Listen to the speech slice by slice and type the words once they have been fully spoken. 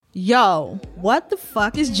Yo, what the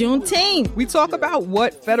fuck is Juneteenth? We talk about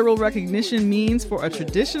what federal recognition means for a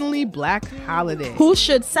traditionally black holiday. Who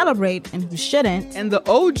should celebrate and who shouldn't. And the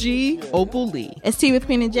OG, Opal Lee. It's Tea with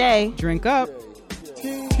Queen and Jay. Drink up.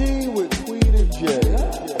 Tea with Queen and Jay.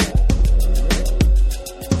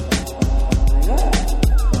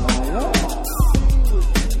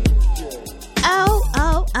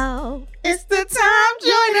 Oh, it's the time,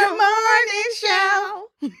 join the morning show.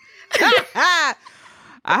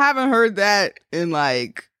 I haven't heard that in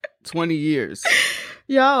like 20 years.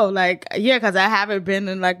 Yo, like, yeah, because I haven't been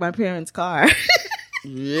in like my parents' car.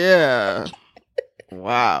 Yeah.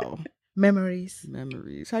 Wow. Memories.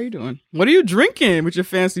 How you doing? What are you drinking with your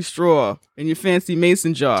fancy straw and your fancy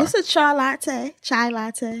mason jar? Just a chai latte.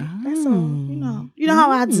 That's all. You know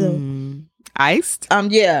how I do. Iced?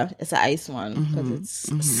 Yeah, it's an ice one because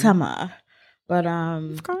it's summer. But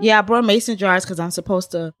yeah, I brought mason jars because I'm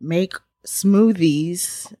supposed to make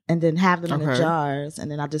smoothies and then have them in the jars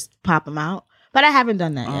and then I just pop them out. But I haven't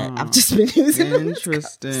done that yet. I've just been using them.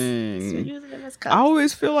 Interesting. I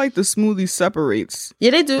always feel like the smoothie separates.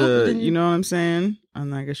 Yeah, they do. You know what I'm saying?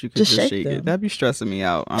 And I guess you could just shake it. That'd be stressing me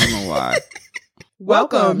out. I don't know why.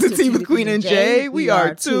 Welcome to Tea with Queen and Jay. We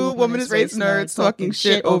are two womanist race nerds talking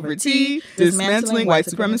shit over tea, dismantling white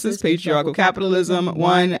supremacist patriarchal capitalism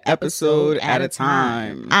one episode at a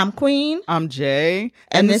time. I'm Queen. I'm Jay.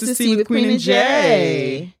 And this is Tea with Queen and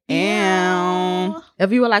Jay. And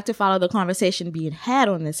if you would like to follow the conversation being had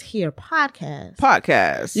on this here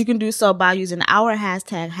podcast, you can do so by using our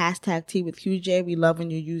hashtag Tea with QJ. We love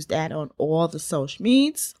when you use that on all the social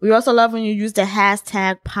medias. We also love when you use the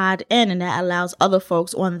hashtag PodN, and that allows other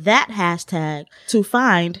folks on that hashtag to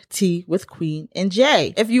find Tea with Queen and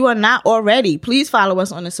Jay. If you are not already, please follow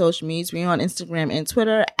us on the social medias. We're on Instagram and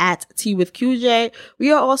Twitter at Tea with QJ.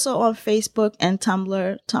 We are also on Facebook and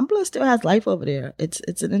Tumblr. Tumblr still has life over there. It's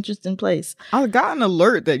an interesting place. I got an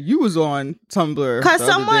alert that you was on Tumblr because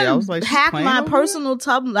someone hacked my personal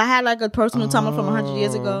Tumblr. I had like a personal Tumblr from 100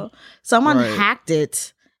 years ago. Someone hacked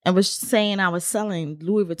it and was saying I was selling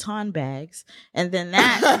Louis Vuitton bags, and then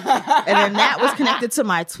that was connected to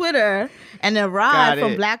my Twitter. And then Rod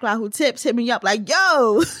from Black Wahoo Tips hit me up like,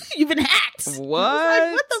 "Yo, you've been hacked." What? I was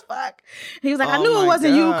like, what the fuck? He was like, "I knew it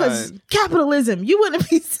wasn't you because capitalism. You wouldn't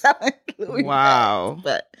be selling Louis bags."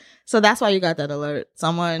 But so that's why you got that alert.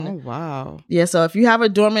 Someone. Oh, wow. Yeah, so if you have a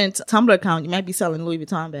dormant Tumblr account, you might be selling Louis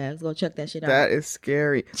Vuitton bags. Go check that shit out. That is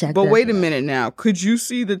scary. But wait a minute now. Could you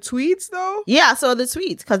see the tweets, though? Yeah, I saw the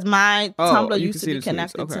tweets because my Tumblr used to be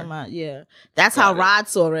connected to my, That's how Rod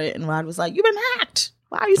saw it. And Rod was like, "You've been hacked.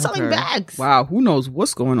 Why are you selling bags?" Wow, who knows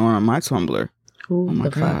what's going on my Tumblr? Who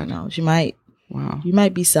the fuck knows? You might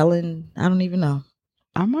be selling, I don't even know.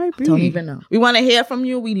 I might be. Don't even know. We want to hear from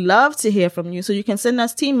you. We love to hear from you. So you can send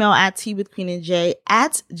us email at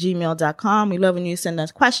teawithqueenandjay@gmail.com. We love when you send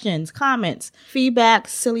us questions, comments, feedback,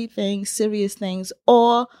 silly things, serious things,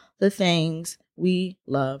 all the things. We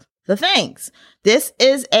love the things. This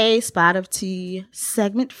is a Spot of Tea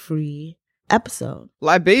segment-free episode.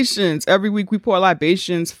 Libations. Every week we pour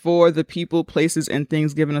libations for the people, places, and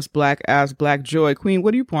things giving us black joy. Queen,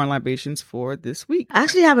 what are you pouring libations for this week? I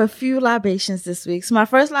actually have a few libations this week. So my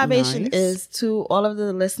first libation is to all of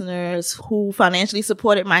the listeners who financially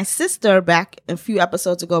supported my sister back a few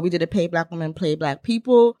episodes ago. We did a Pay Black Women, Play Black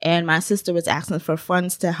People, and my sister was asking for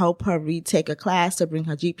funds to help her retake a class to bring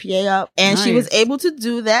her GPA up. And she was able to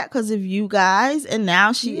do that because of you guys. And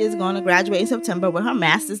now she is going to graduate in September with her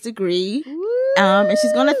master's degree. And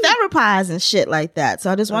she's going to therapize and shit like that. So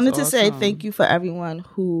I just wanted to say thank you for everyone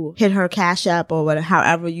who hit her Cash App or whatever,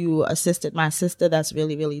 however you assisted my sister. That's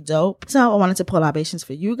really, really dope. So I wanted to pour libations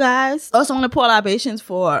for you guys. Also want to pour libations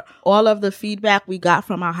for all of the feedback we got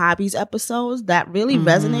from our hobbies episodes that really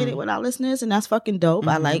resonated with our listeners. And that's fucking dope.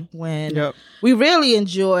 I like when we really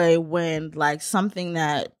enjoy when like something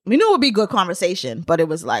that we knew it would be good conversation, but it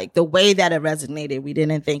was like the way that it resonated, we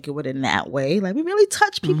didn't think it would in that way. Like we really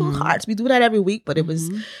touch people's hearts. We do that every week, but it was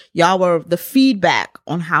y'all were the feedback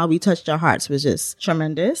on how we touched your hearts was just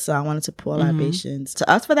tremendous. So I wanted to pour libations to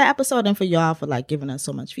us for that episode and for y'all for like giving us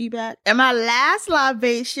so much feedback. And my last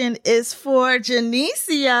libation is for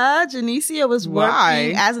Janicia. Janicia was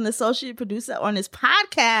working as an associate producer on this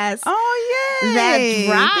podcast. Oh yeah, that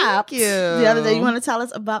dropped Thank you. The other day. You want to tell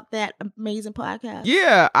us about that amazing podcast?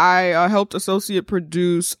 Yeah, I helped associate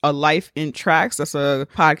produce A Life in Tracks. That's a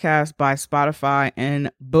podcast by Spotify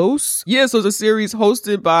and Bose. Yeah, so it's a series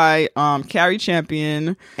hosted by Carrie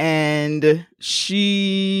Champion, and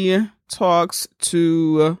she talked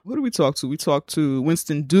to, who did we talk to? We talked to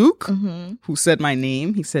Winston Duke, who said my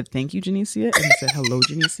name. He said, thank you, Janicia. And he said, hello,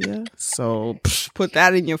 Janicia. So put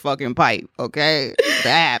that in your fucking pipe, okay?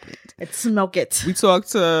 That happened. Smoke it. We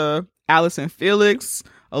talked to Allison Felix,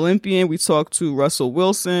 Olympian. We talked to Russell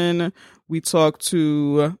Wilson. We talked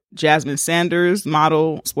to Jasmine Sanders,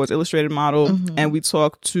 model, Sports Illustrated model. And we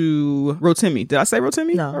talked to Rotimi. Did I say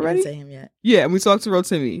Rotimi already? I didn't say him yet. Yeah, and we talked to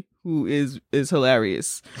Rotimi, who is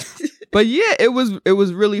hilarious. But yeah, it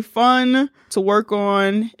was really fun to work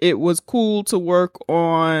on. It was cool to work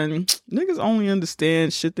on. Niggas only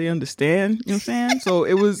understand shit they understand. You know what I'm saying? So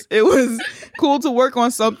it was cool to work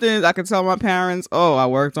on something I could tell my parents, oh, I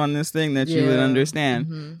worked on this thing that you would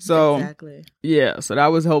understand. So exactly. Yeah, so that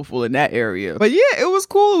was helpful in that area. But yeah, it was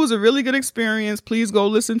cool. It was a really good experience. Please go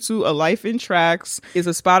listen to A Life in Tracks. It's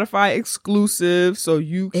a Spotify exclusive, so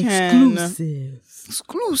you can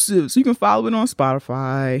exclusive. So you can follow it on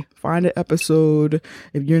Spotify. Find an episode.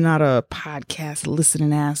 If you're not a podcast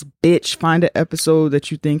listening ass bitch, find an episode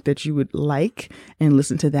that you think that you would like and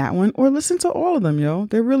listen to that one, or listen to all of them, yo.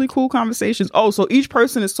 They're really cool conversations. Oh, so each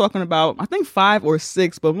person is talking about, I think 5 or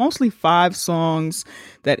 6, but mostly 5 songs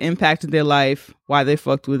that impacted their life, why they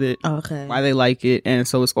fucked with it, why they like it. And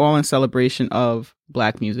so it's all in celebration of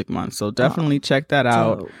Black Music Month. So definitely check that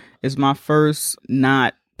out. Dope. It's my first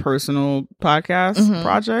not personal podcast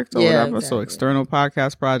project or whatever. Exactly. So external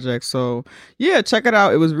podcast project. So yeah, check it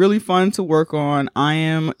out. It was really fun to work on. I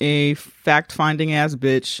am a fact-finding ass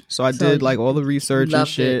bitch. So I did like all the research and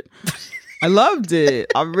shit. I loved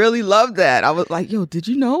it. I really loved that. I was like, yo, did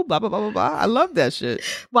you know? Blah, blah, blah, blah, blah. I love that shit.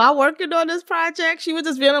 While working on this project, she would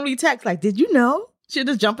just randomly text like, did you know? She would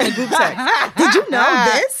just jump in a group text. Did you know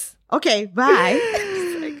this? Okay, bye.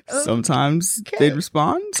 Sometimes they'd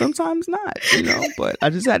respond, sometimes not, you know, but I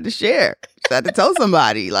just had to share. Just had to tell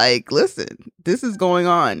somebody, like, listen, this is going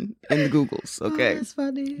on in the Googles, okay? That's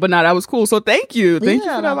funny. But no, that was cool. So thank you. Thank you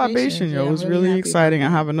for that libation, yo. It was really exciting. I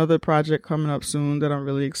have another project coming up soon that I'm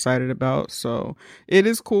really excited about. So it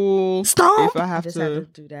is cool. Stop! If I have to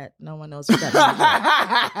do that. No one knows what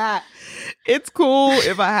that means. It's cool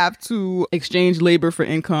if I have to exchange labor for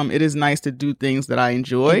income. It is nice to do things that I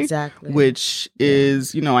enjoy. Exactly. Which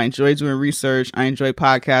is, you know, I enjoy doing research. I enjoy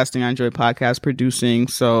podcasting. I enjoy podcast producing.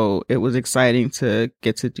 So it was exciting to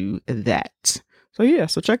get to do that. So yeah,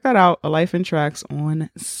 so check that out. A Life in Tracks on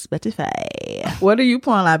Spotify. What are you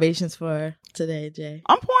pouring libations for today, Jay?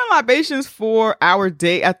 I'm pouring libations for our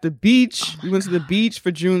day at the beach. We went to the beach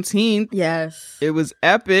for Juneteenth. Yes. It was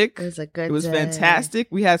epic. It was a good day. It was fantastic.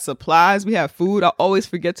 We had supplies. We had food. I always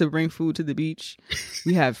forget to bring food to the beach.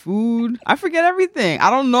 We had food. I forget everything. I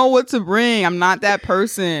don't know what to bring. I'm not that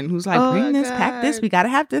person who's like, bring this, pack this. We got to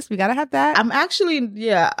have this. We got to have that. I'm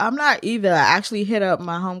not either. I actually hit up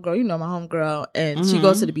my homegirl. You know my homegirl. And she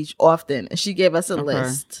goes to the beach often. And she gave us a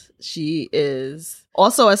list. She is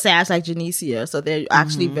also a sass like Janicia. So they're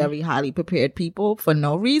actually very highly prepared people for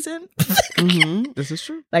no reason. This is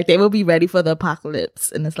true. Like they will be ready for the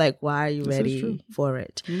apocalypse. And it's like, why are you ready for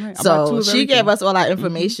it? Right. So she gave us all our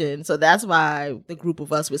information. So that's why the group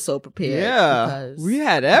of us was so prepared. Yeah. We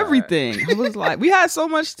had everything. It was like, we had so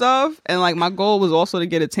much stuff. And like my goal was also to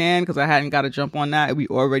get a tan because I hadn't got to jump on that. We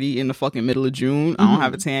already in the fucking middle of June. I don't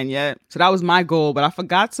have a tan yet. So that was my goal. But I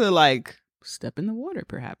forgot to like step in the water,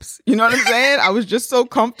 perhaps. You know what I'm saying? I was just so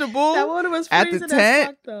comfortable. That water was freezing at the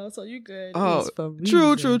tent, though, so you good. Oh,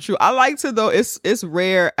 true. I like to though. It's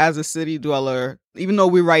rare as a city dweller. Even though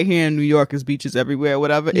we're right here in New York, there's beaches everywhere,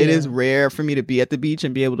 whatever. Yeah. It is rare for me to be at the beach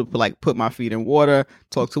and be able to like put my feet in water,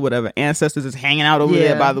 talk to whatever ancestors is hanging out over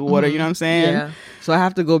there by the water. You know what I'm saying? Yeah. So I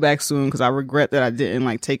have to go back soon because I regret that I didn't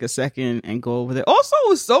like take a second and go over there. Also, it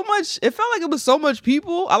was so much. It felt like it was so much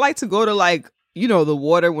people. I like to go to like, you know, the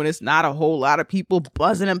water when it's not a whole lot of people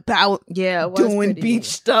buzzing about doing beach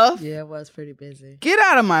stuff. Yeah, it was pretty busy. Get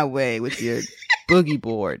out of my way with your boogie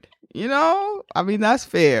board. You know? I mean, that's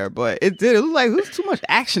fair, but it was like, there was too much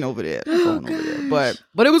action over there.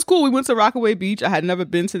 But it was cool. We went to Rockaway Beach. I had never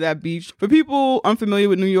been to that beach. For people unfamiliar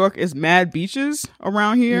with New York, it's mad beaches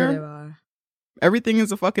around here. Yeah, there are. Everything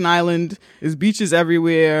is a fucking island. There's beaches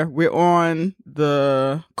everywhere. We're on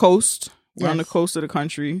the coast. We're on the coast of the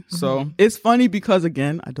country. So it's funny because,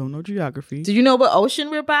 again, I don't know geography. Do you know what ocean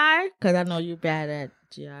we're by? Because I know you're bad at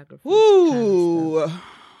geography. Ooh. Kind of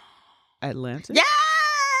Atlantic? Yeah!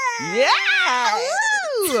 Yeah!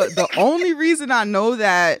 The only reason I know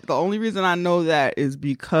that is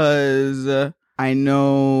because I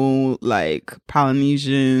know like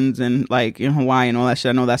Polynesians and like in Hawaii and all that shit.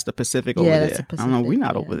 I know that's the Pacific over there. I don't know. We're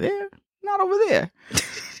not over there. Not over there.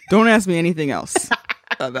 Don't ask me anything else.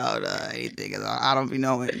 about anything. I don't be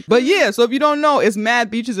knowing. But yeah, so if you don't know, it's mad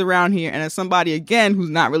beaches around here. And as somebody, again, who's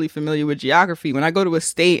not really familiar with geography, when I go to a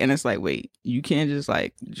state and it's like, wait, you can't just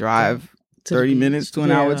like drive 30 minutes to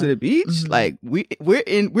an hour to the beach? Mm-hmm. Like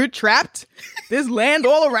we're trapped. There's land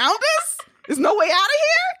all around us. There's no way out of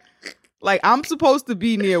here. Like I'm supposed to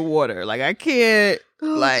be near water. Like I can't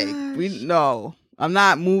I'm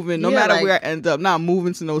not moving. No matter where I end up, not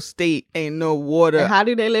moving to no state. Ain't no water. And how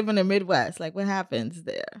do they live in the Midwest? Like, what happens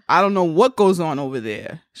there? I don't know what goes on over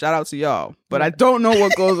there. Shout out to y'all. But I don't know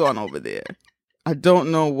what goes on over there. I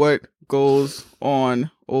don't know what goes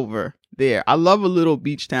on over there. I love a little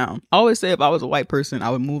beach town. I always say if I was a white person,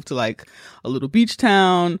 I would move to like a little beach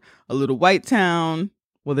town, a little white town.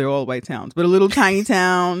 Well, they're all white towns. But a little tiny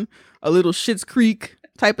town, a little Schitt's Creek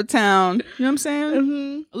type of town. You know what I'm saying?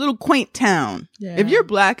 Mm-hmm. A little quaint town. Yeah. If you're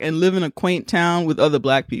black and live in a quaint town with other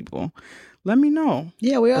black people, let me know.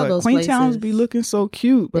 Yeah, we are those quaint places. Towns be looking so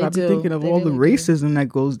cute, but I've been thinking of all the racism that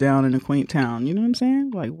goes down in a quaint town. You know what I'm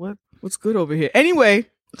saying? Like what's good over here? Anyway,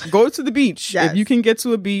 go to the beach. Yes. If you can get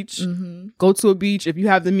to a beach, go to a beach. If you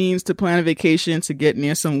have the means to plan a vacation to get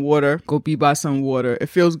near some water, go be by some water. It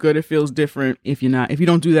feels good. It feels different. If you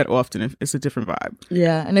don't do that often, it's a different vibe.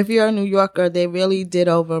 Yeah. And if you're a New Yorker, they really did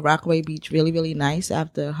over Rockaway Beach really, really nice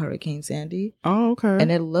after Hurricane Sandy. Oh, okay. And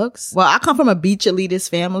it looks, well, I come from a beach elitist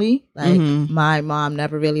family. Like my mom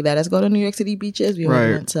never really let us go to New York City beaches. We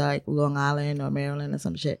always went to like Long Island or Maryland or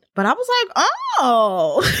some shit. But I was like,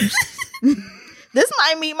 oh, this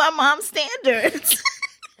might meet my mom's standards.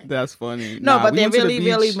 That's funny. No, but they really,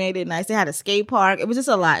 really made it nice. They had a skate park. It was just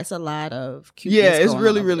a lot. It's a lot of cute. Yeah, it's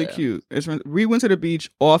really, really cute. We went to the beach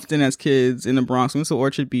often as kids in the Bronx. We went to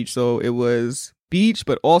Orchard Beach, so it was beach,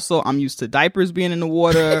 but also I'm used to diapers being in the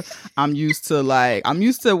water. I'm used to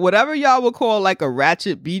whatever y'all would call like a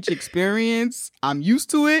ratchet beach experience. I'm used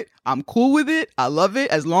to it. I'm cool with it. I love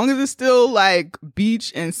it. As long as it's still like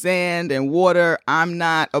beach and sand and water, I'm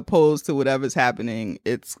not opposed to whatever's happening.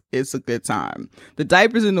 It's a good time. The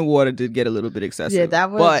diapers in the water did get a little bit excessive. Yeah,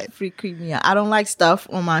 that was creeped me out. I don't like stuff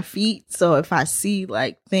on my feet, so if I see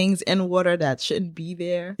like things in water that shouldn't be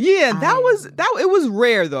there. Yeah, it was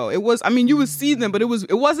rare though. It was, I mean, you would see them, but it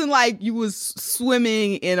wasn't like you was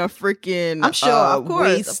swimming in a freaking I'm sure, of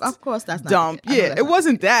course that's not dump. Yeah, it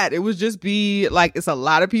wasn't that. It was just be like it's a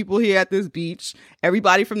lot of people here at this beach.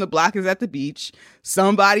 Everybody from the block is at the beach.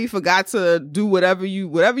 Somebody forgot to do whatever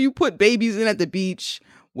you put babies in at the beach.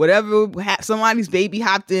 Somebody's baby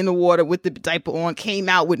hopped in the water with the diaper on, came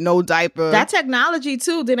out with no diaper. That technology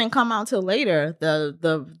too didn't come out till later.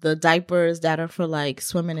 The diapers that are for like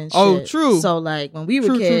swimming and shit. Oh, true. So like when we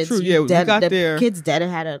were kids, true. Yeah, we got there. Kids dead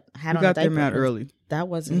had on a diaper. We got there mad early. That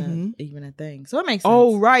wasn't even a thing. So it makes sense.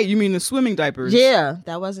 Oh, right. You mean the swimming diapers? Yeah,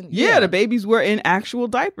 that wasn't. Yeah, the babies were in actual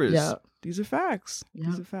diapers. Yeah. These are facts.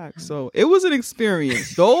 These are facts. So it was an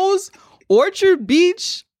experience. Those Orchard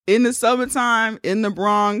Beach in the summertime in the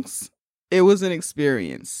Bronx, it was an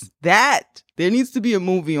experience. There needs to be a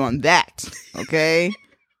movie on that. Okay?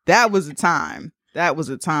 That was a time.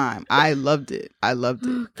 I loved it.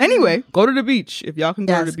 Anyway, go to the beach. If y'all can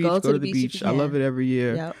go to the beach, go to the beach. I love it every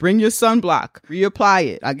year. Yep. Bring your sunblock. Reapply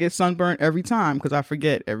it. I get sunburnt every time because I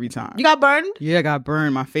forget every time. You got burned? Yeah, I got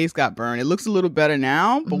burned. My face got burned. It looks a little better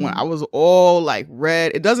now, but when I was all like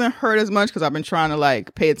red, it doesn't hurt as much because I've been trying to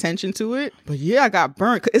like pay attention to it. But yeah, I got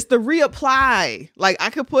burned. It's the reapply. Like I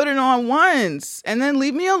could put it on once and then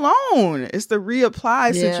leave me alone. It's the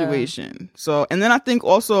reapply situation. So, and then I think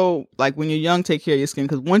also like when you're young, take care of your skin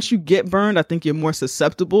because once you get burned, I think you're more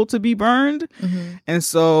susceptible to be burned. And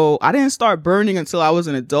so I didn't start burning until I was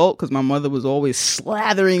an adult because my mother was always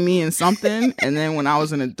slathering me in something. And then when I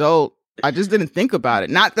was an adult, I just didn't think about it.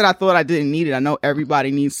 Not that I thought I didn't need it. I know everybody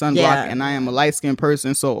needs sunblock and I am a light-skinned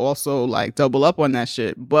person, so also like double up on that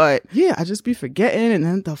shit. But yeah, I just be forgetting and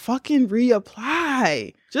then the fucking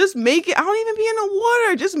reapply. Just make it, I don't even be in the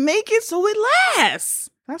water. Just make it so it lasts.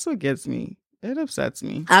 That's what gets me. It upsets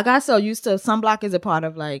me. I got so used to sunblock is a part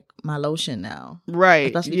of like my lotion now.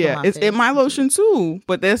 Right. Yeah. It's in my lotion too.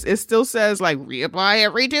 But it still says like reapply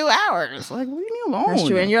every 2 hours. Like, leave me alone. That's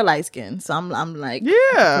true. And you're light skin. So I'm like,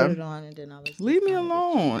 yeah. Put it on and then I was leave me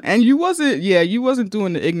alone. And you wasn't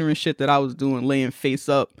doing the ignorant shit that I was doing, laying face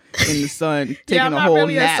up in the sun, taking a whole nap. I'm not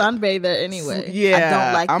really a sunbather anyway. Yeah. I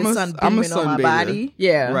don't like the sun beaming on my body.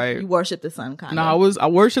 Yeah. Right. You worship the sun kind of. No, I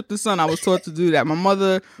worship the sun. I was taught to do that. My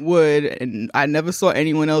mother would, and I never saw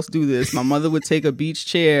anyone else do this. My mother would take a beach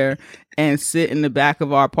chair and sit in the back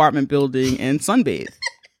of our apartment building and sunbathe.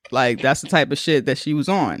 Like, that's the type of shit that she was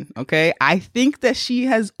on. Okay. I think that she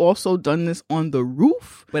has also done this on the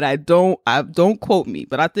roof, but I don't quote me,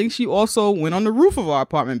 but I think she also went on the roof of our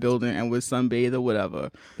apartment building and was sunbathed or whatever.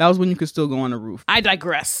 That was when you could still go on the roof. I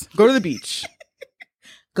digress. Go to the beach.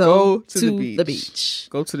 Go to the beach.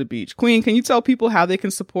 Go to the beach. Queen, can you tell people how they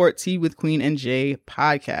can support Tea with Queen and Jay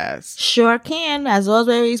podcast? Sure can. As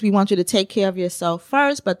always, we want you to take care of yourself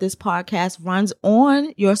first, but this podcast runs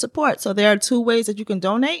on your support. So there are 2 ways that you can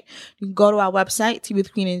donate. You can go to our website,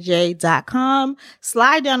 teawithqueenandjay.com,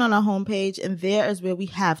 slide down on our homepage, and there is where we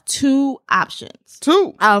have 2 options.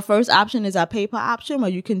 2. Our first option is our PayPal option, where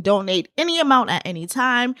you can donate any amount at any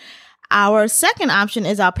time. Our second option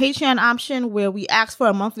is our Patreon option, where we ask for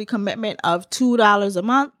a monthly commitment of $2 a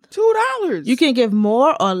month. $2. You can give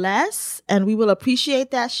more or less, and we will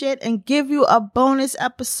appreciate that shit and give you a bonus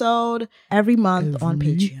episode every month on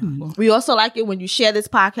Patreon. We also like it when you share this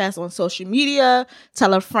podcast on social media,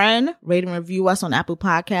 tell a friend, rate and review us on Apple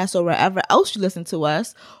Podcasts or wherever else you listen to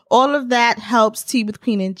us. All of that helps Tea with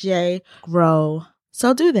Queen and Jay grow.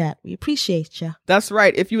 So do that. We appreciate you. That's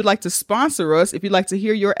right. If you would like to sponsor us, if you'd like to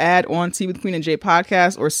hear your ad on Tea with Queen and Jay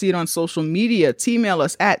podcast or see it on social media, email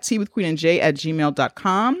us at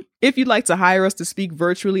teawithqueenandjay@gmail.com. If you'd like to hire us to speak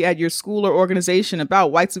virtually at your school or organization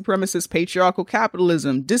about white supremacist patriarchal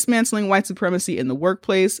capitalism, dismantling white supremacy in the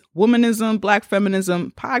workplace, womanism, black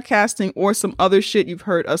feminism, podcasting, or some other shit you've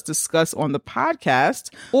heard us discuss on the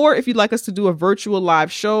podcast, or if you'd like us to do a virtual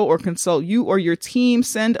live show or consult you or your team,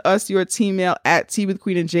 send us your email at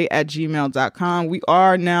teawithqueenandjay@gmail.com. We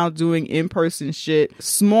are now doing in-person shit,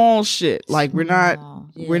 small shit. Like we're not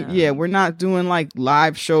doing like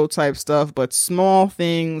live show type stuff, but small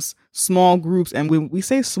things, small groups. And when we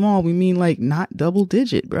say small, we mean like not double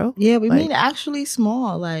digit, bro. Yeah, we mean actually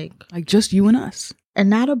small, like just you and us. And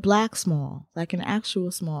not a black small, like an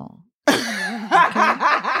actual small.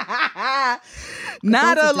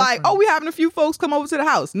 Not a like, oh, we having a few folks come over to the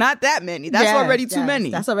house. Not that many. That's already too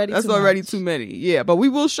many. That's already too many. Yeah, but we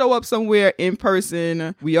will show up somewhere in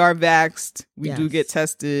person. We are vaxxed. We do get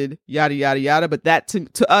tested. Yada yada yada. But that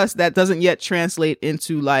to us, that doesn't yet translate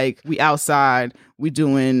into like we outside. We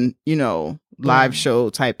doing live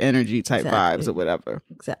show type energy type vibes or whatever.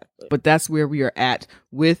 Exactly. But that's where we are at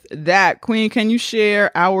with that. Queen, can you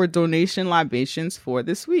share our donation libations for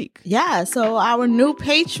this week? Yeah, so our new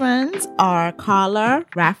patrons are Carla,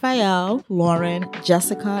 Raphael, Lauren,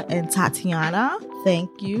 Jessica, and Tatiana.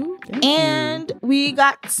 Thank you. And we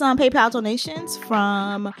got some PayPal donations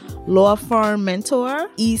from Law Firm Mentor,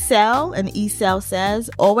 E-Cell, and E-Cell says,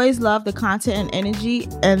 always love the content and energy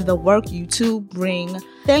and the work you two bring.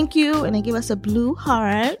 Thank you. And they give us a blue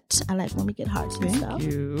heart. I like when we get hearts and stuff.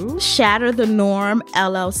 Thank you. Shatter the Norm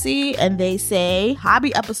LLC, and they say,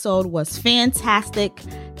 hobby episode was fantastic.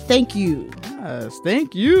 Thank you. Yes,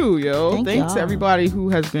 thank you, yo. Thanks to everybody who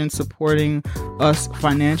has been supporting us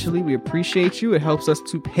financially. We appreciate you. It helps us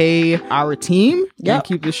to pay our team and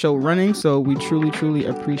keep the show running. So we truly, truly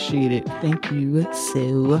appreciate it. Thank you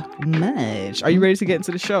so much. Are you ready to get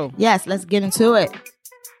into the show? Yes, let's get into it.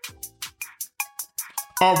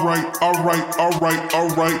 All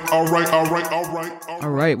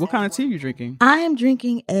right. What kind of tea are you drinking? I am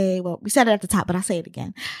drinking we said it at the top, but I'll say it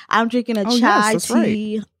again. I'm drinking a chai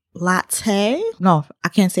tea latte. No, I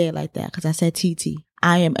can't say it like that because I said TT.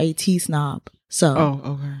 I am a tea snob. So,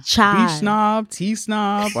 okay. Chai. Beach snob, tea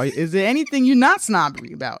snob. Is there anything you're not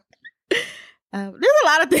snobby about? There's a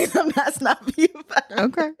lot of things I'm not snobby about.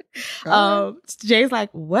 Okay. Jay's like,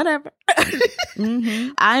 whatever.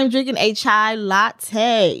 I am drinking a chai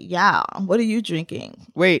latte. Yeah. What are you drinking?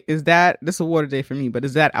 Wait, this is a water day for me, but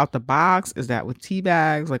is that out the box? Is that with tea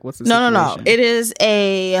bags? Like, what's the situation? No. It is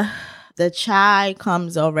the chai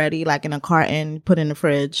comes already like in a carton, put in the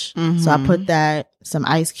fridge. So I put that, some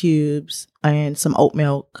ice cubes, and some oat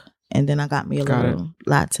milk. And then I got me a little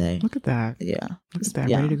latte. Look at that. Yeah. Look at that.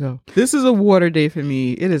 Ready to go. This is a water day for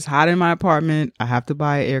me. It is hot in my apartment. I have to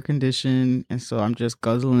buy air condition. And so I'm just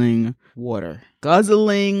guzzling water. Donate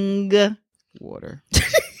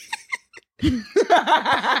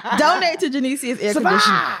to Janicia's air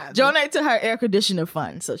conditioner. Donate to her air conditioner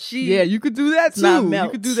fund. So you could do that too. You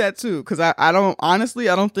could do that too. Because I don't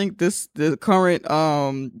think the current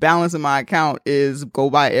balance in my account is go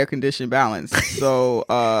buy air condition balance. So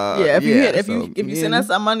if you send us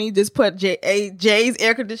some money, just put Jay's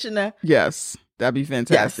air conditioner. Yes. That'd be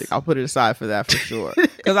fantastic. Yes. I'll put it aside for that for sure.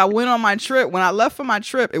 Because I went on my trip. When I left for my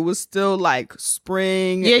trip, it was still like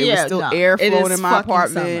spring. It was still air flowing in my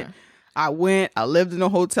apartment. Summer. I went, I lived in a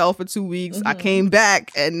hotel for 2 weeks. I came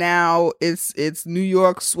back, and now it's New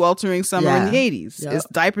York sweltering summer in the 80s. Yep. It's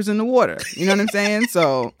diapers in the water. You know what I'm saying?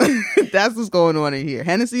 So that's what's going on in here.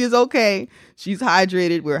 Hennessy is okay. She's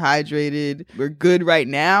hydrated. We're hydrated. We're good right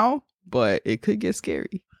now, but it could get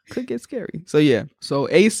scary. So yeah. So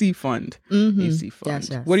AC Fund. AC Fund.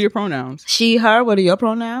 Yes. What are your pronouns? She, her. What are your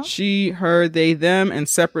pronouns? She, her, they, them. And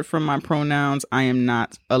separate from my pronouns, I am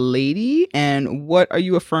not a lady. And what are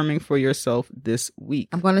you affirming for yourself this week?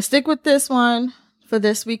 I'm going to stick with this one for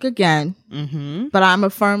this week again. But I'm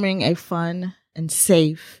affirming a fun and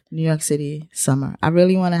safe New York City summer. I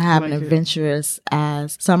really want to have an adventurous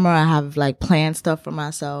ass summer. I have like planned stuff for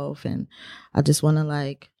myself, and I just want to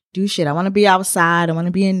like do shit. I want to be outside. I want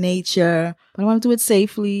to be in nature, but I want to do it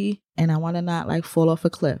safely, and I want to not like fall off a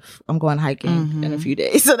cliff. I'm going hiking in a few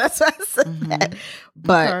days, so that's why I said that.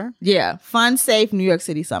 But yeah, fun, safe New York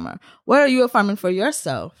City summer. What are you affirming for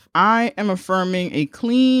yourself? I am affirming a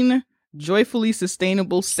clean, joyfully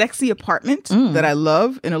sustainable, sexy apartment that I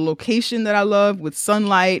love in a location that I love, with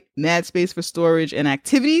sunlight, mad space for storage and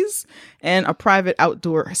activities, and a private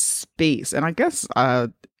outdoor space. And I guess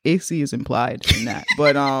AC is implied in that,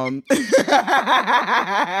 but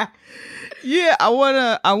yeah, I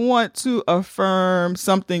want to affirm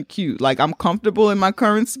something cute. Like, I'm comfortable in my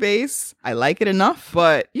current space. I like it enough,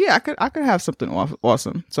 but yeah, I could have something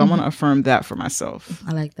awesome. So I want to affirm that for myself.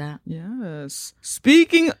 I like that. Yes.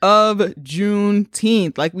 Speaking of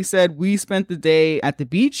Juneteenth, like we said, we spent the day at the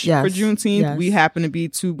beach for Juneteenth. Yes. We happen to be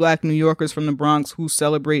 2 Black New Yorkers from the Bronx who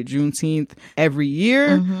celebrate Juneteenth every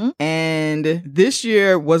year. And this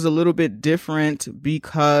year was a little bit different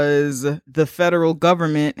because the federal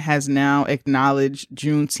government has now acknowledged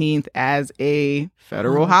Juneteenth as a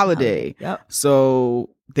federal holiday. Yep.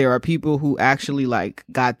 So there are people who actually like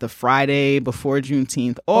got the Friday before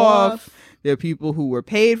Juneteenth off. There are people who were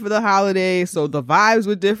paid for the holiday. So the vibes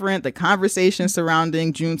were different. The conversation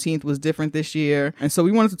surrounding Juneteenth was different this year. And so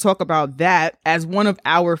we wanted to talk about that as one of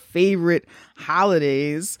our favorite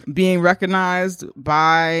holidays being recognized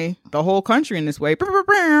by the whole country in this way.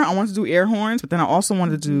 I wanted to do air horns, but then I also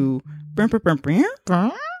wanted to do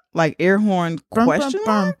like air horn question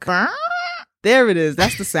mark. There it is.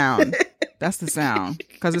 That's the sound. That's the sound.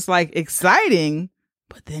 Because it's like exciting,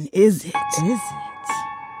 but then is it?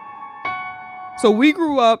 So we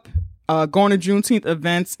grew up going to Juneteenth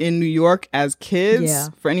events in New York as kids. Yeah.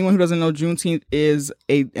 For anyone who doesn't know, Juneteenth is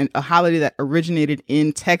a holiday that originated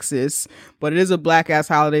in Texas, but it is a Black ass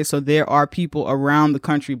holiday. So there are people around the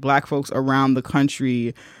country, Black folks around the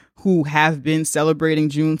country, who have been celebrating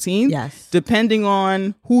Juneteenth. Yes. Depending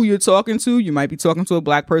on who you're talking to, you might be talking to a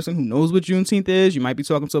Black person who knows what Juneteenth is. You might be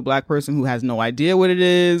talking to a Black person who has no idea what it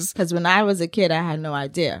is. Because when I was a kid, I had no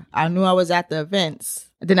idea. I knew I was at the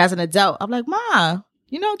events. And then as an adult, I'm like, Ma,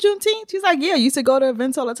 you know Juneteenth? She's like, yeah, I used to go to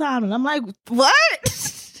events all the time. And I'm like,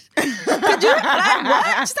 what? Could you like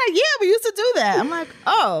what? She's like, yeah, we used to do that. I'm like,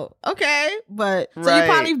 oh, okay. But so you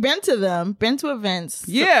probably been to events.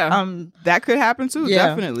 Yeah. That could happen too,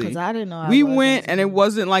 definitely. Because I didn't know. We went and it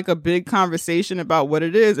wasn't like a big conversation about what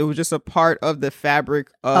it is. It was just a part of the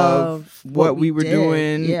fabric of what we were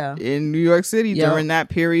doing in New York City during that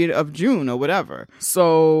period of June or whatever.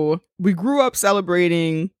 So we grew up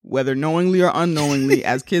celebrating, whether knowingly or unknowingly,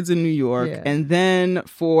 as kids in New York. Yeah. And then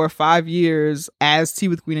for 5 years, as Tea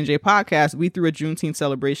with Queen and J podcast, we threw a Juneteenth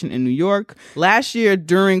celebration in New York. Last year,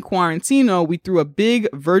 during Quarantino, we threw a big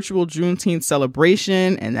virtual Juneteenth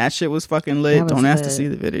celebration, and that shit was fucking lit. Don't ask to see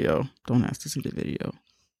the video. Don't ask to see the video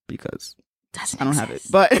because I don't have it.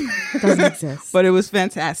 But doesn't exist. But it was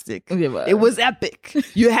fantastic. It was epic.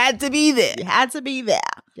 You had to be there. You had to be there.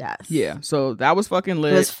 Yes. Yeah. So that was fucking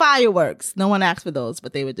lit. It was fireworks. No one asked for those,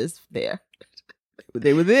 but they were just there.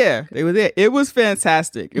 They were there. It was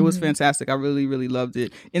fantastic. It was fantastic. I really, really loved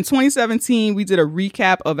it. In 2017, we did a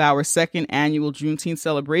recap of our second annual Juneteenth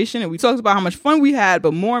celebration, and we talked about how much fun we had,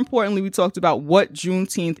 but more importantly, we talked about what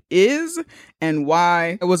Juneteenth is and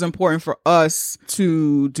why it was important for us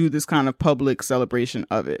to do this kind of public celebration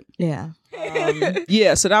of it. Yeah.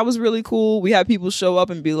 Yeah, so that was really cool. We had people show up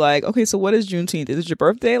and be like, okay, so what is Juneteenth? Is it your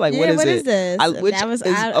birthday? Like, what is it? Is this? Which is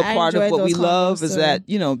a part of what we love is that,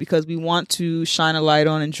 you know, because we want to shine a light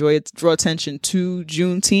on and draw attention to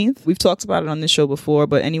Juneteenth. We've talked about it on this show before,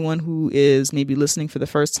 but anyone who is maybe listening for the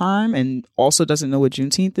first time and also doesn't know what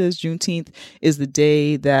Juneteenth is the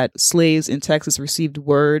day that slaves in Texas received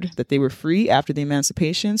word that they were free after the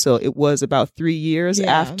emancipation. So it was about 3 years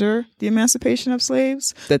after the emancipation of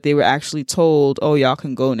slaves that they were actually told, oh, y'all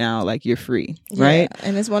can go now, like you're free, right?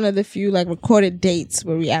 And it's one of the few like recorded dates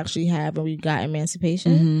where we actually have when we got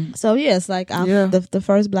emancipation. So yeah, it's like the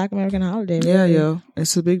first Black American holiday. Yeah, yo,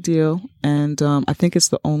 It's a big deal. And I think it's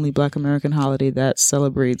the only Black American holiday that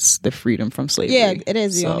celebrates the freedom from slavery. Yeah, it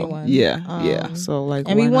is the only one. Yeah. So like,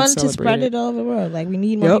 and we want to spread it all over the world. Like, we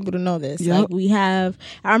need more people to know this. Like,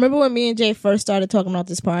 I remember when me and Jay first started talking about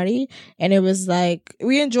this party, and it was like,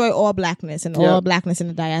 we enjoy all Blackness and all Blackness in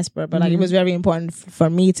the diaspora, but like, it was very important for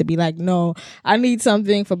me to be like, no, I need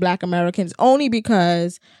something for Black Americans, only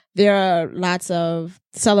because there are lots of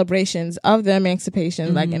celebrations of the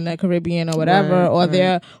emancipation, like in the Caribbean or whatever,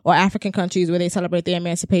 or African countries where they celebrate their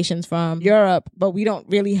emancipations from Europe, but we don't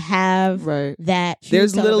really have that.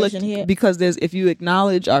 There's little here. Because if you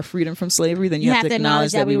acknowledge our freedom from slavery, then you have to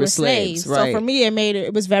acknowledge that we were slaves. Right. So for me,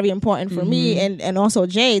 it was very important for me and also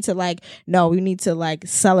Jay to like, no, we need to like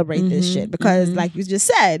celebrate this shit, because like you just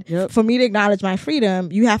said, for me to acknowledge my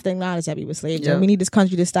freedom, you have to acknowledge that we were slaves, and we need this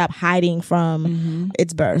country to stop hiding from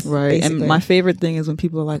its birth. Right. Basically. And my favorite thing is when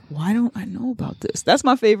people are like, why don't I know about this? That's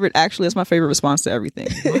my favorite response to everything.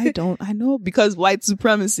 Why don't I know? Because white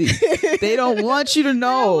supremacy. They don't want you to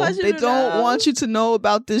know. They don't want you to know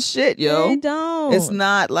about this shit, yo. They don't. It's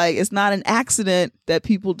not an accident that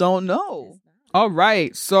people don't know. All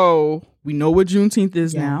right. So we know what Juneteenth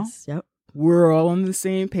is now. Yep. We're all on the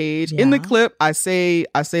same page. In the clip, I say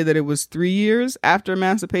that it was 3 years after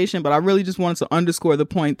emancipation, but I really just wanted to underscore the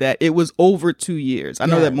point that it was over 2 years. I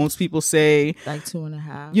know that most people say like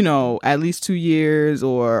 2.5, you know, at least 2 years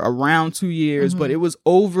or around 2 years, but it was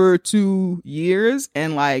over 2 years.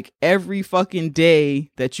 And like, every fucking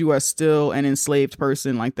day that you are still an enslaved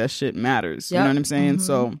person, like, that shit matters. You know what I'm saying?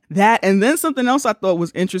 So that, and then something else I thought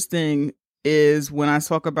was interesting is when I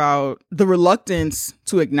talk about the reluctance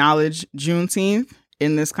to acknowledge Juneteenth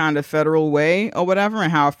in this kind of federal way or whatever,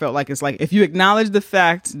 and how I felt like it's like, if you acknowledge the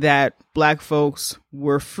fact that Black folks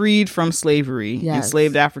were freed from slavery,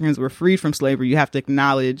 enslaved Africans were freed from slavery, you have to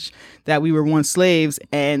acknowledge that we were once slaves,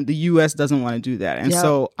 and the U.S. doesn't want to do that. And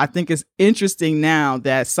so I think it's interesting now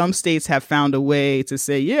that some states have found a way to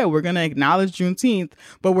say, yeah, we're going to acknowledge Juneteenth,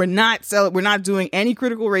 but we're not doing any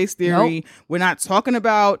critical race theory. We're not talking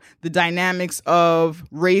about the dynamics of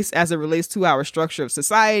race as it relates to our structure of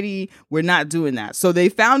society. We're not doing that. So they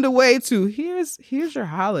found a way to, here's your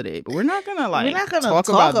holiday, but we're not going to talk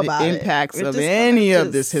about the impacts of any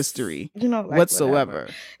of this history, you know, like, whatsoever.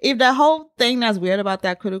 Whatever. If the whole thing that's weird about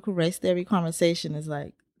that critical race theory conversation is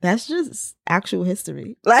like, that's just actual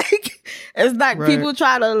history. Like, it's like people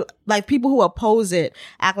try to, like, people who oppose it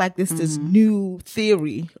act like this new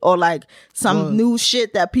theory or like some new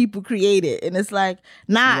shit that people created. And it's like,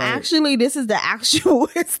 actually, this is the actual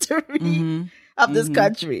history of this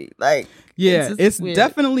country. Like, it's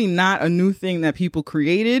definitely not a new thing that people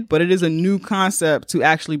created, but it is a new concept to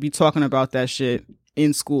actually be talking about that shit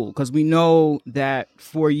in school. Because we know that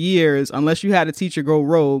for years, unless you had a teacher go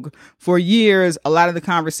rogue, for years, a lot of the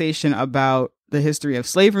conversation about the history of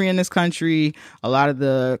slavery in this country, a lot of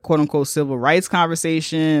the quote unquote civil rights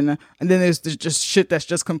conversation, and then there's just shit that's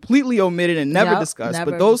just completely omitted and never discussed.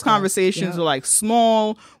 But those conversations are like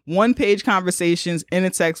small, one-page conversations in a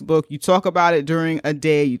textbook. You talk about it during a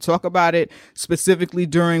day. You talk about it specifically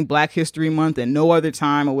during Black History Month and no other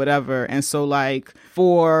time or whatever. And so like,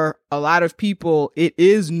 for a lot of people, it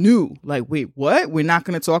is new. Like, wait, what? We're not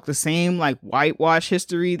going to talk the same like whitewash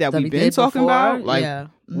history that we've been talking about? Like,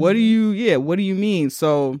 what do you mean?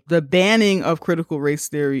 So the banning of critical race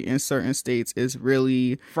theory in certain states is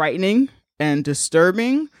really frightening and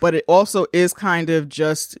disturbing, but it also is kind of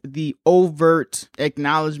just the overt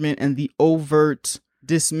acknowledgement and the overt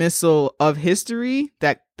dismissal of history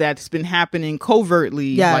that's been happening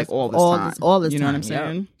covertly, like all this time. You know what I'm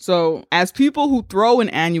saying? So as people who throw an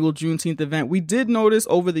annual Juneteenth event, we did notice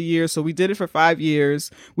over the years, so we did it for 5 years.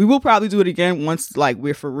 We will probably do it again once like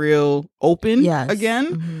we're for real open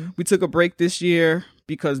again. We took a break this year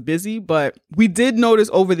because busy, but we did notice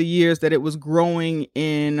over the years that it was growing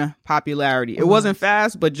in popularity. It wasn't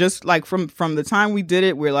fast, but just like from the time we did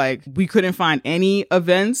it, we're like, we couldn't find any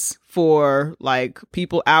events for like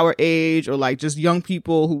people our age or like just young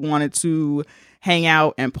people who wanted to hang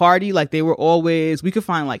out and party. Like, they were always, we could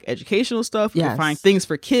find like educational stuff, we could find things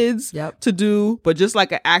for kids to do, but just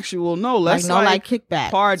like an actual let's like kickback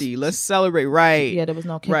party, let's celebrate. There was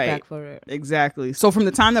no kickback for it. Exactly. So from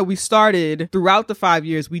the time that we started throughout the 5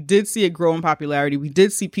 years, we did see it grow in popularity. We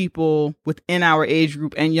did see people within our age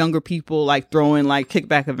group and younger people like throwing like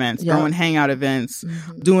kickback events, throwing hangout events,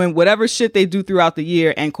 doing whatever shit they do throughout the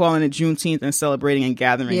year and calling it Juneteenth and celebrating and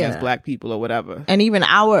gathering as Black people or whatever. And even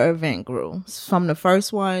our event grew from the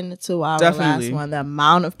first one to our last one, the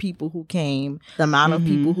amount of people who came, the amount of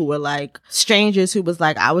people who were like strangers who was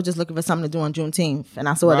like, I was just looking for something to do on Juneteenth and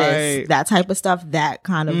I saw this, that type of stuff, that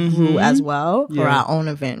kind of grew as well for our own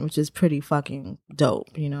event, which is pretty fucking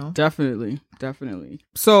dope, you know? Definitely.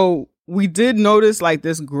 So we did notice like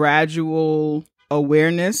this gradual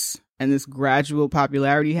awareness and this gradual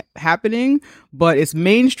popularity happening, but its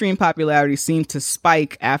mainstream popularity seemed to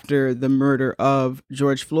spike after the murder of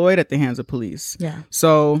George Floyd at the hands of police. Yeah.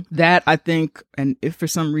 So that, I think, and if for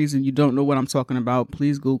some reason you don't know what I'm talking about,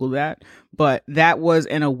 please Google that. But that was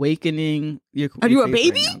an awakening. Are you a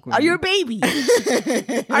baby? Are you a baby?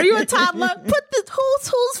 Are you a toddler? Put the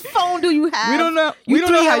whose phone do you have? We don't know. We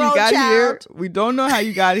don't know how you got here. We don't know how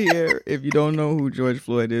you got here. If you don't know who George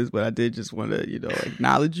Floyd is, but I did just want to,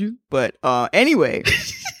 acknowledge you. But anyway,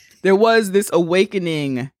 there was this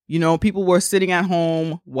awakening. People were sitting at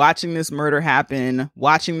home watching this murder happen,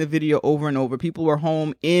 watching the video over and over. People were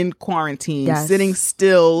home in quarantine, sitting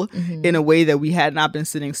still in a way that we had not been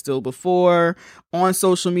sitting still before, on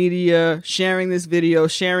social media, sharing this video,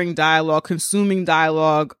 sharing dialogue, consuming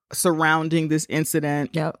dialogue surrounding this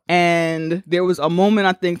incident. Yep. And there was a moment,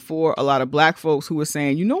 I think, for a lot of Black folks who were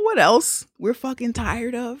saying, you know what else we're fucking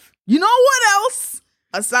tired of? You know what else?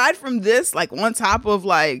 Aside from this, like on top of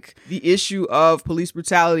like the issue of police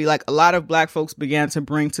brutality, like a lot of Black folks began to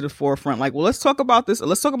bring to the forefront, like, well, let's talk about this.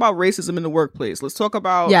 Let's talk about racism in the workplace. Let's talk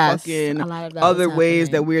about fucking other ways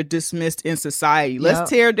that we're dismissed in society. Let's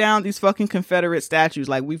tear down these fucking Confederate statues.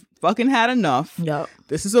 Like, we've fucking had enough. Yep.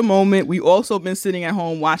 This is a moment. We also been sitting at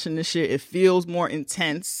home watching this shit. It feels more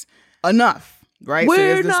intense. Enough. Right,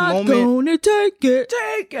 we're not gonna take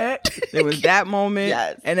it. There was that moment,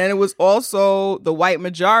 and then it was also the white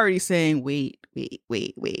majority saying, "Wait,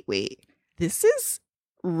 this is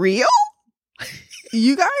real?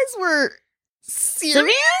 You guys were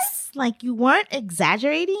serious? Like you weren't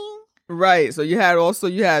exaggerating?" Right. So you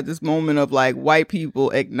had this moment of like white people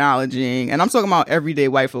acknowledging, and I'm talking about everyday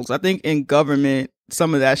white folks. I think in government,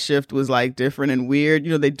 some of that shift was like different and weird.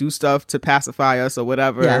 They do stuff to pacify us or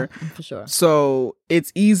whatever. Yeah, for sure. So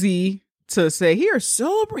it's easy to say, here's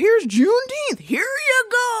Juneteenth. Here you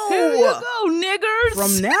go, niggers.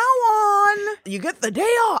 From now on, you get the day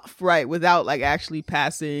off. Right. Without like actually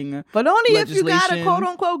passing. But only if you got a quote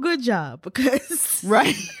unquote good job, because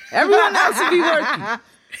right. Everyone else will be working.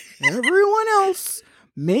 Everyone else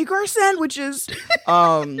make our sandwiches.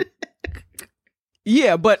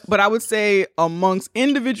 Yeah, but I would say amongst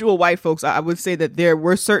individual white folks, I would say that there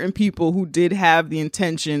were certain people who did have the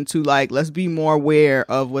intention to like, let's be more aware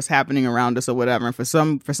of what's happening around us or whatever. And for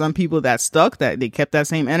some people that stuck, that they kept that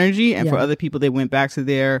same energy. And for other people, they went back to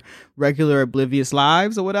their regular oblivious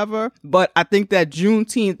lives or whatever. But I think that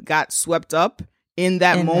Juneteenth got swept up in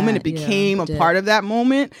that moment. It became a part of that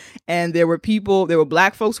moment. And there were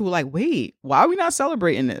Black folks who were like, wait, why are we not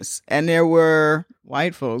celebrating this? And there were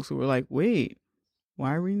white folks who were like, wait,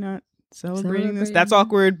 why are we not celebrating this? That's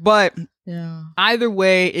awkward. But either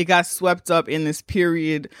way, it got swept up in this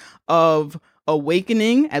period of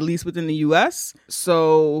awakening, at least within the US.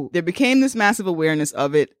 So there became this massive awareness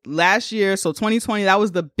of it last year. So 2020, that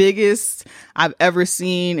was the biggest I've ever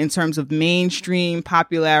seen in terms of mainstream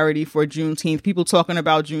popularity for Juneteenth. People talking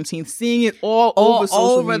about Juneteenth, seeing it all over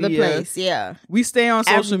social media. The place. Yeah. We stay on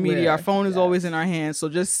social media. Our phone is always in our hands. So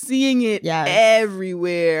just seeing it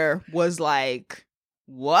everywhere was like,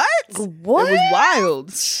 what? It was wild.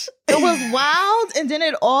 It was wild. And then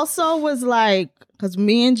it also was like, because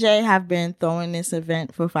me and Jay have been throwing this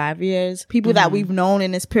event for 5 years. People that we've known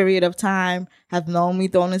in this period of time have known me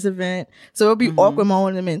throwing this event. So it'll be awkward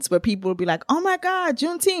moments where people will be like, oh my God,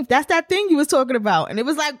 Juneteenth, that's that thing you was talking about. And it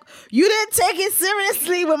was like, you didn't take it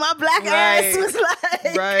seriously when my Black ass was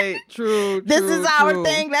like, right, true. This is our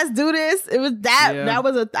thing. Let's do this. It was that. Yeah. That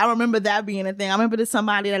was I remember that being a thing. I remember there's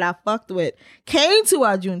somebody that I fucked with came to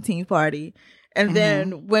our Juneteenth party. And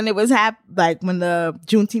then when it was when the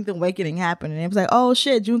Juneteenth awakening happened, and it was like, oh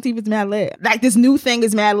shit, Juneteenth is mad lit. Like this new thing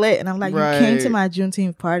is mad lit. And I'm like, you came to my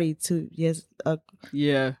Juneteenth party 2 years ago.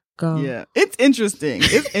 Yeah. Yeah. It's interesting.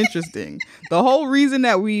 The whole reason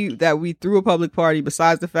that we threw a public party,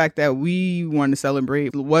 besides the fact that we wanted to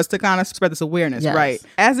celebrate, was to kind of spread this awareness, right?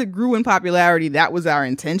 As it grew in popularity, that was our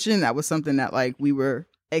intention. That was something that like we were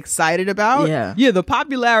excited about. Yeah, the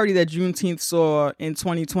popularity that Juneteenth saw in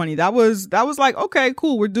 2020, that was like, okay,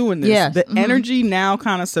 cool, we're doing this. The energy now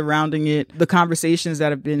kind of surrounding it, the conversations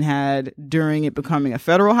that have been had during it becoming a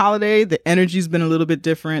federal holiday, the energy's been a little bit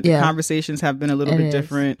different. The conversations have been a little bit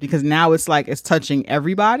different, because now it's like it's touching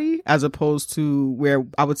everybody, as opposed to where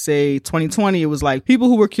I would say 2020, it was like people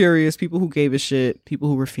who were curious, people who gave a shit, people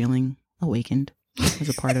who were feeling awakened as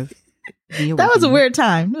a part of That was a weird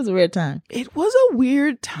time. It was a weird time. It was a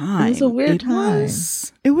weird time. It was a weird time.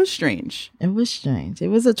 It was strange. It was strange. It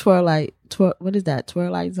was a Twilight. What is that?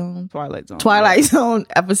 Twilight Zone? Twilight Zone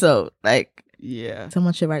episode. Like, yeah.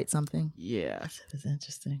 Someone should write something. Yeah. It's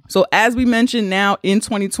interesting. So as we mentioned, now in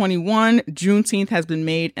 2021, Juneteenth has been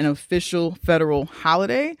made an official federal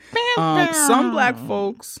holiday. Some Black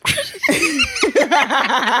folks...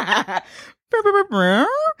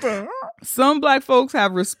 Some Black folks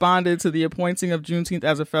have responded to the appointing of Juneteenth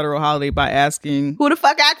as a federal holiday by asking, who the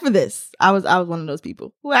fuck asked for this? I was one of those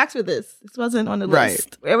people. Who asked for this? This wasn't on the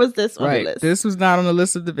list. Where was this on the list? This was not on the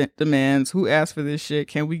list of demands. Who asked for this shit?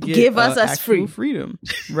 Can we give us free freedom?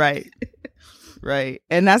 Right. Right.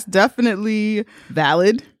 And that's definitely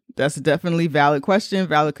valid. That's a definitely valid question,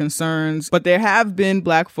 valid concerns. But there have been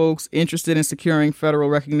Black folks interested in securing federal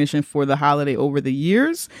recognition for the holiday over the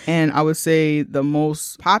years. And I would say the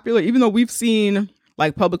most popular, even though we've seen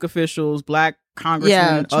like public officials, Black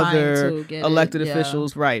congressmen, and other elected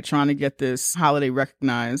officials, trying to get this holiday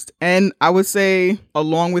recognized. And I would say,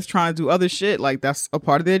 along with trying to do other shit, like that's a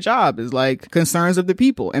part of their job, is like concerns of the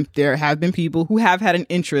people. And there have been people who have had an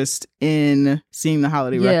interest in seeing the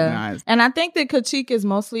holiday recognized. And I think the critique is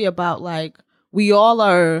mostly about like, we all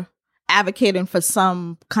are advocating for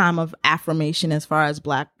some kind of affirmation as far as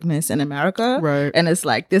Blackness in America. Right. And it's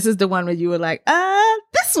like, this is the one where you were like,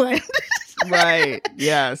 this one. Right.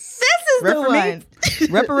 Yes. This is the one.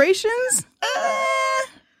 Reparations?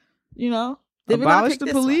 You know? Abolish the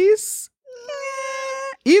police?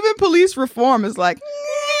 Even police reform is like,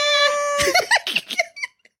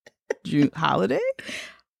 June holiday?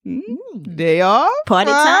 Day off? Party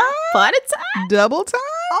time? Party time? Double time?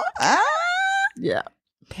 Yeah.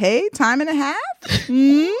 Pay time and a half?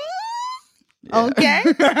 Okay.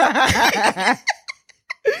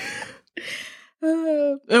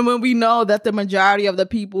 And when we know that the majority of the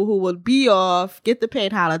people who will be off, get the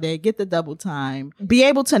paid holiday, get the double time, be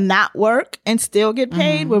able to not work and still get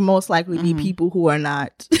paid, will most likely be people who are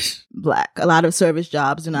not Black. A lot of service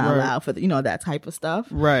jobs do not allow for, that type of stuff.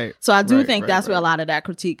 Right. So I do think that's where a lot of that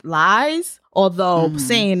critique lies. Although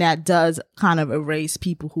saying that does kind of erase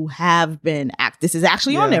people who have been this is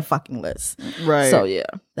actually on their fucking list. Right. So yeah,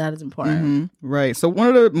 that is important. Right. So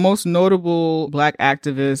one of the most notable Black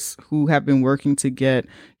activists who have been working to get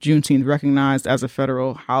Juneteenth recognized as a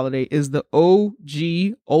federal holiday is the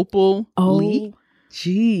OG Opal Lee.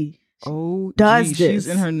 She's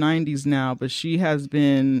in her 90s now, but she has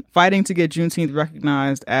been fighting to get Juneteenth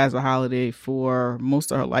recognized as a holiday for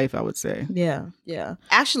most of her life, I would say. Yeah.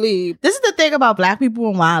 Actually, this is the thing about Black people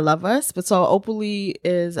and why I love us. But so Opal Lee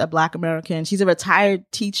is a Black American. She's a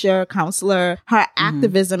retired teacher, counselor. Her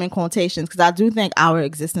activism in quotations, because I do think our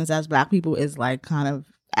existence as Black people is like kind of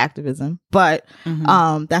activism, but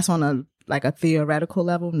that's on a theoretical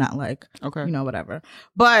level, not like whatever.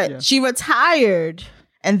 But she retired.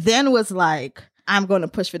 And then was like, I'm going to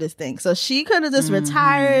push for this thing. So she could have just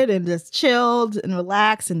retired and just chilled and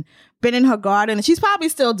relaxed and been in her garden. And she's probably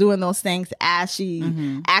still doing those things as she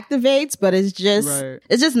activates. But it's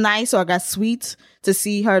just nice, or I guess sweet, to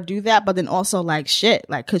see her do that. But then also like, shit,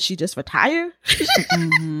 like, could she just retire?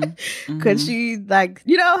 Could she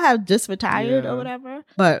have just retired or whatever?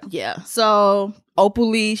 But yeah, so Opal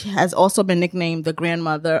Lee has also been nicknamed the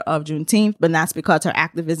grandmother of Juneteenth, but that's because her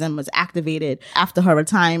activism was activated after her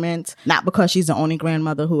retirement, not because she's the only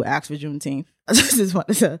grandmother who asked for Juneteenth. I just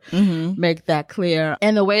wanted to make that clear.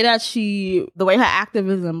 And the way her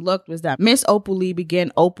activism looked was that Miss Opal Lee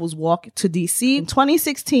began Opal's walk to DC in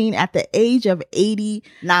 2016 at the age of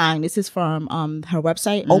 89. This is from her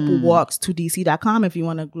website, opalwalks2dc.com, if you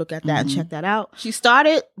want to look at that and check that out. She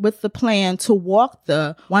started with the plan to walk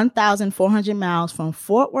the 1,400 miles from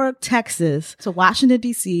Fort Worth, Texas to Washington,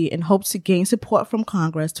 D.C. in hopes to gain support from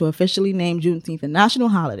Congress to officially name Juneteenth a national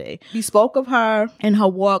holiday. We spoke of her and her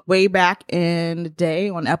walk way back in the day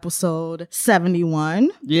on episode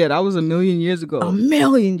 71. Yeah, that was a million years ago. A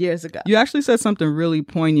million years ago. You actually said something really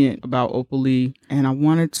poignant about Opal Lee, and I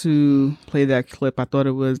wanted to play that clip. I thought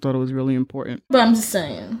it was really important. But I'm just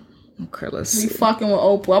saying. Okay, let's see. Be fucking with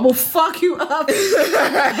Opal. I will fuck you up. She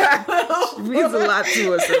means a lot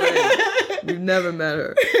to us already. We've never met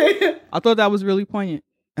her. I thought that was really poignant,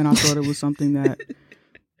 and I thought it was something that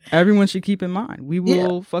Everyone should keep in mind, we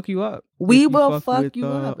will fuck you up. We will fuck you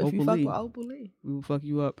up if you fuck with Opal Lee. We will fuck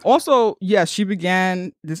you up. Also, yes, she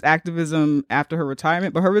began this activism after her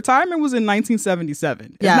retirement, but her retirement was in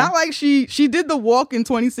 1977. It's not like she did the walk in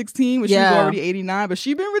 2016 when she was already 89, but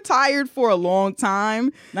she's been retired for a long time.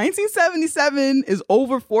 1977 is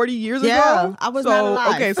over 40 years ago. I was not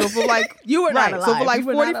alive. Okay, so for like you were not alive. So for like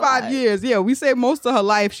 45 years, we say most of her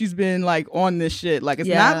life she's been like on this shit. Like it's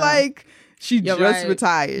not like she just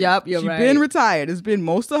retired. Yep, She's been retired. It's been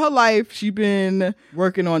most of her life. She's been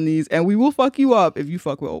working on these. And we will fuck you up if you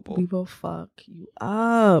fuck with Opal. We will fuck you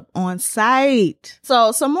up on site.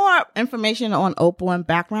 So some more information on Opal and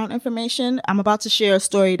background information. I'm about to share a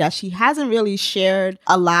story that she hasn't really shared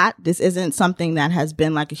a lot. This isn't something that has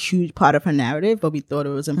been like a huge part of her narrative, but we thought it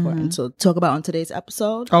was important to talk about on today's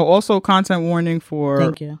episode. Oh, also content warning for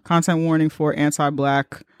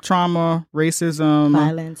anti-Black trauma, racism,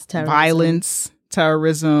 violence,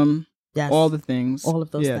 terrorism, all the things. All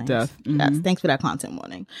of those things. Death. Yes, thanks for that content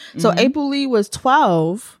warning. So Opal Lee was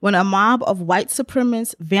 12 when a mob of white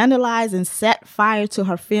supremacists vandalized and set fire to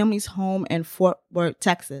her family's home in Fort Worth,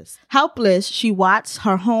 Texas. Helpless, she watched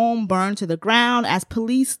her home burn to the ground as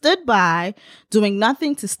police stood by, doing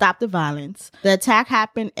nothing to stop the violence. The attack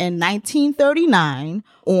happened in 1939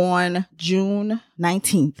 on June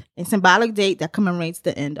 19th, a symbolic date that commemorates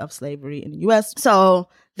the end of slavery in the U.S. So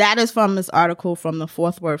that is from this article from the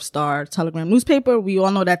Fort Worth Star Telegram newspaper. We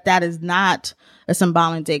all know that that is not a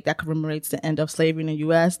symbolic date that commemorates the end of slavery in the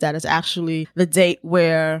U.S. That is actually the date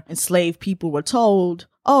where enslaved people were told,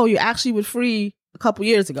 oh, you actually were free a couple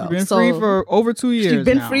years ago. You've been free for over 2 years. You've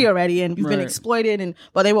been free already, and you've been exploited,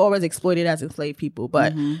 but they were always exploited as enslaved people.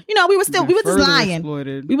 But we were just lying.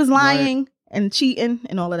 Exploited. We was lying. And cheating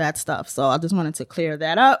and all of that stuff. So I just wanted to clear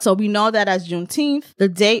that up. So we know that as Juneteenth, the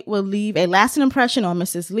date will leave a lasting impression on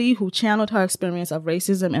Mrs. Lee, who channeled her experience of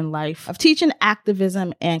racism in life, of teaching,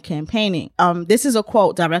 activism, and campaigning. This is a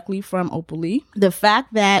quote directly from Opal Lee. The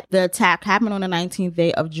fact that the attack happened on the 19th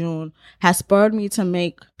day of June has spurred me to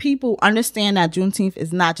make people understand that Juneteenth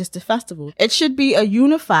is not just a festival. It should be a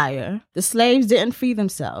unifier. The slaves didn't free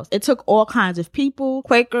themselves. It took all kinds of people,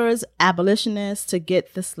 Quakers, abolitionists, to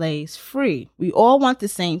get the slaves free. We all want the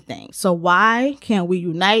same thing. So why can't we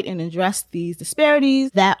unite and address these disparities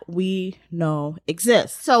that we know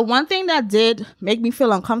exist? So one thing that did make me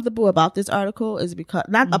feel uncomfortable about this article is because,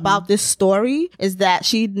 not about this story, is that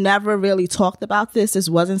she never really talked about this. This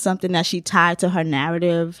wasn't something that she tied to her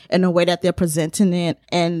narrative in the way that they're presenting it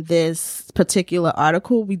in this particular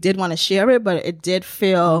article. We did want to share it, but it did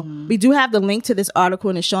feel, we do have the link to this article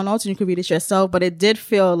in the show notes and you can read it yourself, but it did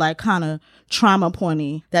feel like kind of trauma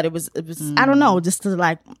pointy, that it was I don't know, just to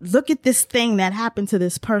like look at this thing that happened to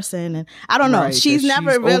this person, and I don't know, she's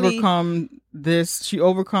never really overcome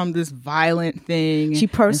this violent thing. She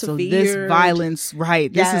persevered. So this violence,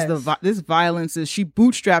 this violence is, she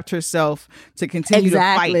bootstrapped herself to continue to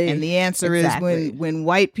fight. And the answer is when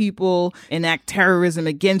white people enact terrorism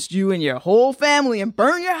against you and your whole family and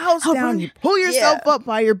burn your house down, you pull yourself up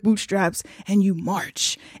by your bootstraps and you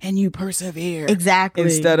march and you persevere. Exactly.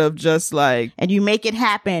 Instead of just like, and you make it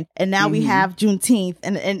happen. And now we have Juneteenth,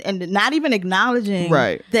 and not even acknowledging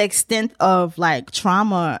the extent of like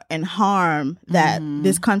trauma and harm that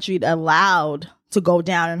this country allowed to go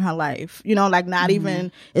down in her life, like not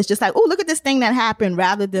even, it's just like, oh, look at this thing that happened,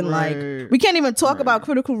 rather than like, we can't even talk about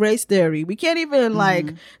critical race theory. We can't even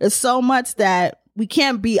like, there's so much that we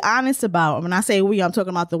can't be honest about. When I say we, I'm talking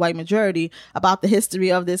about the white majority, about the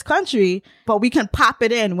history of this country, but we can pop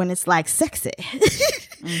it in when it's like sexy.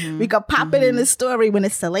 We could pop it in the story when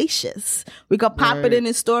it's salacious. We could pop it in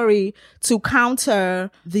the story to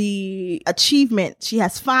counter the achievement she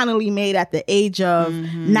has finally made at the age of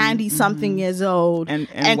 90 something years old, and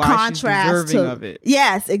contrast she's deserving of it.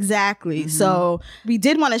 Yes, exactly. So we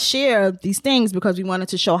did want to share these things because we wanted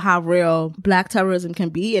to show how real Black terrorism can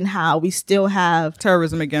be and how we still have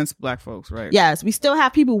terrorism against Black folks, right? Yes, we still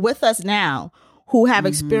have people with us now who have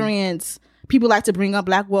experienced. People like to bring up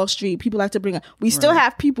Black Wall Street. People like to bring up, we still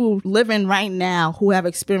have people living right now who have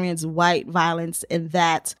experienced white violence in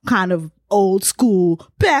that kind of old school,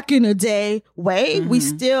 back in the day way. We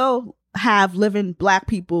still have living Black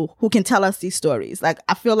people who can tell us these stories. Like,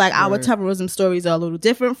 I feel like our terrorism stories are a little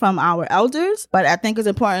different from our elders, but I think it's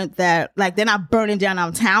important that like they're not burning down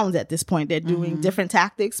our towns at this point. They're doing different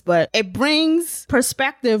tactics, but it brings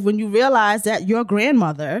perspective when you realize that your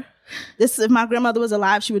grandmother, if my grandmother was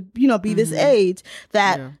alive, she would, be this age,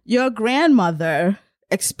 that your grandmother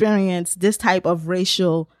experienced this type of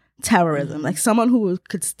racial terrorism. Like someone who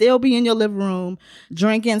could still be in your living room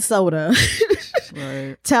drinking soda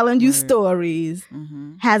telling you stories,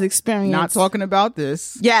 has experience. Not talking about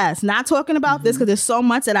this. Yes, not talking about this because there's so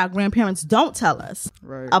much that our grandparents don't tell us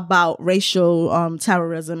about racial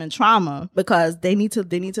terrorism and trauma because they need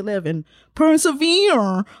to live and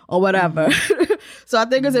persevere or whatever. So I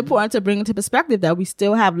think it's important to bring into perspective that we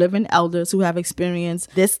still have living elders who have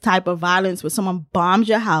experienced this type of violence where someone bombs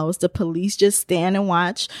your house, the police just stand and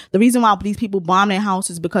watch. The reason why these people bomb their house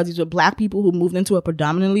is because these were black people who moved into a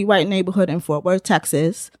predominantly white neighborhood in Fort Worth,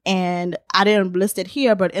 Texas. And I didn't list it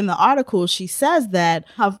here, but in the article, she says that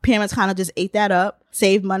her parents kind of just ate that up,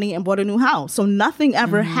 saved money, and bought a new house. So nothing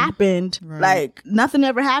ever happened. Like, nothing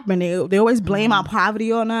ever happened. They always blame our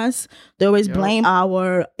poverty on us. They always blame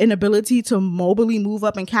our inability to mobily move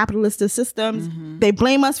up in capitalist systems. They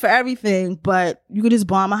blame us for everything, but you could just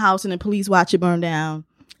bomb a house and the police watch it burn down.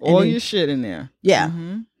 All your shit in there. Yeah.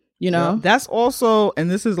 You know? That's also, and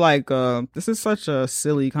this is like, this is such a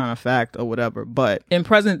silly kind of fact or whatever, but in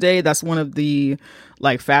present day, that's one of the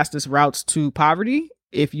like fastest routes to poverty.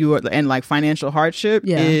 If you are, and like financial hardship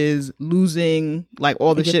is losing like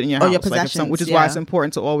all the shit in your house, your possessions, like which is why it's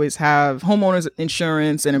important to always have homeowners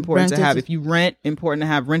insurance and important to have, if you rent, important to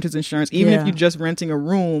have renters insurance. Even if you're just renting a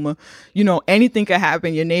room, you know, anything could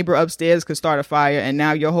happen. Your neighbor upstairs could start a fire and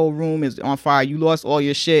now your whole room is on fire. You lost all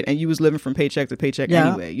your shit and you was living from paycheck to paycheck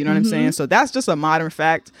anyway. You know what I'm saying? So that's just a modern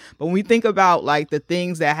fact. But when we think about like the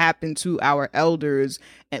things that happen to our elders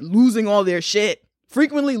and losing all their shit,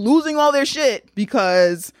 frequently losing all their shit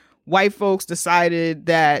because white folks decided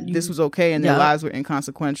that this was okay and their lives were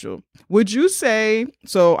inconsequential. Would you say,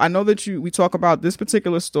 so I know that we talk about this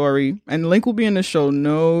particular story and the link will be in the show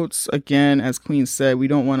notes. Again, as Queen said, we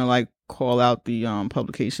don't want to like call out the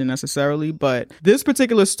publication necessarily, but this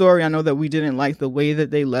particular story, I know that we didn't like the way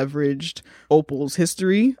that they leveraged Opal's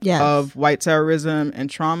history of white terrorism and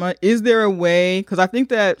trauma. Is there a way, because I think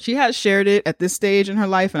that she has shared it at this stage in her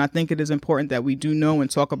life, and I think it is important that we do know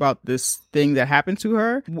and talk about this thing that happened to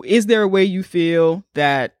her. Is there a way you feel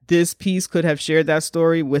that this piece could have shared that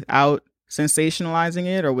story without sensationalizing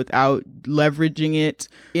it or without leveraging it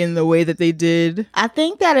in the way that they did? I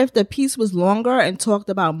think that if the piece was longer and talked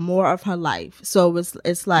about more of her life, so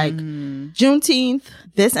it's like Juneteenth,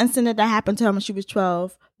 this incident that happened to her when she was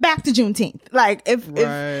 12, back to Juneteenth. Like if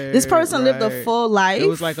this person lived a full life, it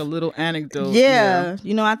was like a little anecdote.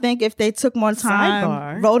 You know, I think if they took more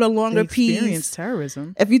time, wrote a longer piece, experienced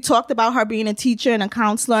terrorism. If you talked about her being a teacher and a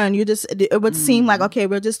counselor, and it would seem like, okay,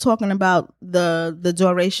 we're just talking about the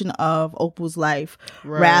duration of Opal's life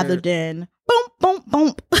rather than boom, boom,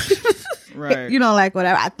 boom. You know, like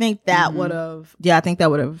whatever. I think that would have,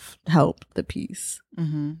 helped the piece.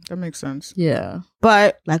 That makes sense. Yeah.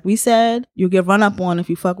 But like we said, you'll get run up on if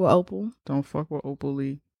you fuck with Opal. Don't fuck with Opal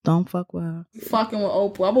Lee. Don't fuck with her. Fucking with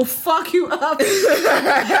Opal, I will fuck you up.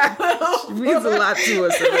 She means a lot to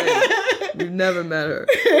us already. We've never met her.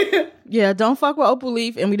 Yeah, don't fuck with Opal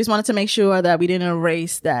Leaf. And we just wanted to make sure that we didn't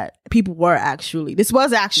erase that people were actually, this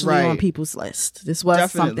was actually on people's list. This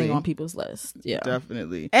was something on people's list. Yeah.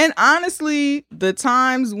 Definitely. And honestly, the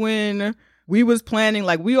times when we was planning,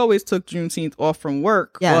 like we always took Juneteenth off from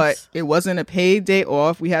work, but it wasn't a paid day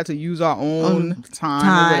off. We had to use our own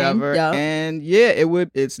time or whatever. And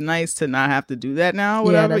it's nice to not have to do that now,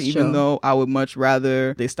 whatever, even though I would much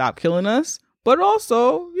rather they stop killing us. But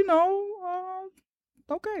also, you know,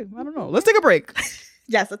 okay, I don't know. Let's take a break.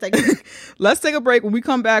 Yes, let's take a break. Let's take a break. When we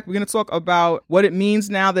come back, we're going to talk about what it means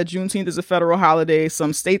now that Juneteenth is a federal holiday,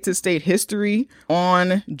 some state-to-state history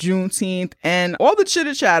on Juneteenth, and all the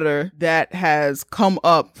chitter-chatter that has come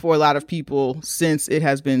up for a lot of people since it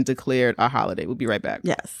has been declared a holiday. We'll be right back.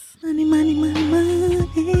 Yes. Money, money, money,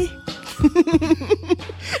 money.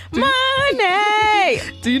 Money!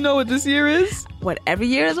 Do you know what this year is? What every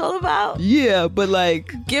year is all about? Yeah, but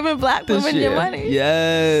like giving black women your money.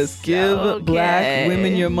 Yes, give black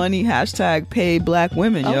women your money. # pay black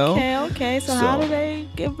women, yo. Okay. So how do they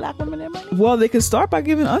give black women their money? Well, they can start by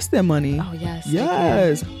giving us their money. Oh yes.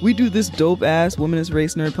 Yes. We do this dope ass Women's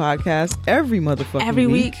Race Nerd podcast every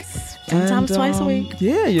motherfucking week. Sometimes twice a week.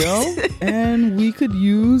 Yeah, yo. And we could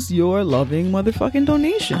use your loving motherfucking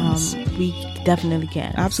donations. We definitely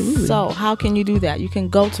can. Absolutely. So how can you do that? You can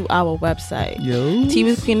go to our website,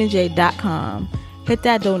 teawithqueenandj.com. Hit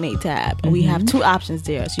that donate tab. And we have two options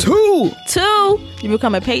there. So you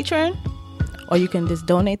become a patron, or you can just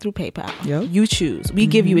donate through PayPal. You choose. We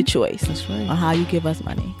give you a choice. That's right. On how you give us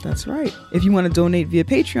money. That's right. If you want to donate via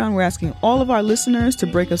Patreon, we're asking all of our listeners to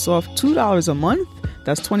break us off $2 a month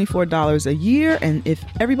That's $24 a year. And if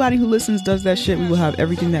everybody who listens does that shit, we will have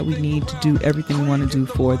everything that we need to do everything we want to do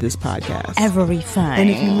for this podcast. Everything. And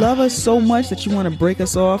if you love us so much that you want to break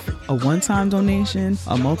us off a one-time donation,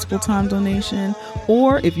 a multiple-time donation,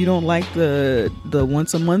 or if you don't like the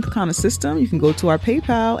once-a-month kind of system, you can go to our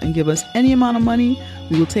PayPal and give us any amount of money.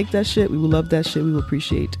 We will take that shit. We will love that shit. We will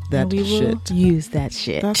appreciate that shit. We will use that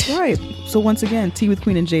shit. That's right. So once again,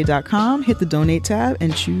 teawithqueenandj.com. Hit the donate tab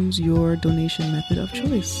and choose your donation method of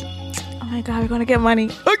choice. Oh my God, we're going to get money.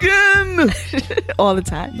 Again! All the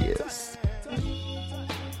time. Yes.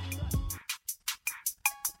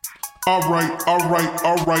 All right.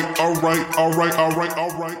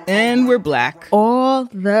 And we're black. All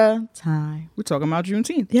the time. We're talking about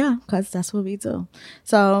Juneteenth. Yeah, because that's what we do.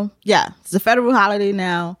 So, yeah, it's a federal holiday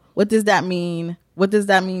now. What does that mean? What does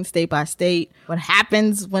that mean state by state? What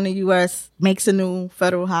happens when the U.S. makes a new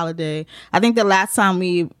federal holiday? I think the last time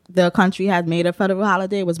the country had made a federal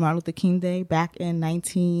holiday was Martin Luther King Day back in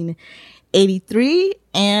 1983.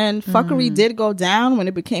 And fuckery did go down when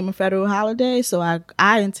it became a federal holiday. So I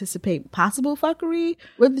anticipate possible fuckery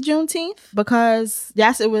with the Juneteenth because,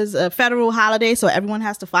 yes, it was a federal holiday, so everyone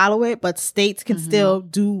has to follow it. But states can still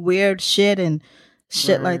do weird shit and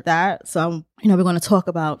shit like that. So, we're going to talk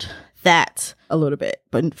about that a little bit.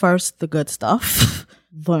 But first, the good stuff.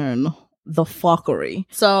 Then the fuckery.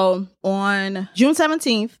 So on June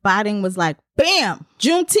 17th, Biden was like, bam,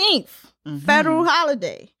 Juneteenth, federal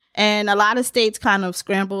holiday. And a lot of states kind of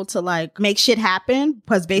scrambled to like make shit happen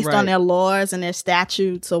because based on their laws and their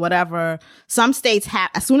statutes or whatever, some states have,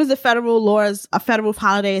 as soon as a federal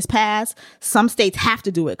holiday is passed, some states have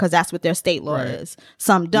to do it because that's what their state law is.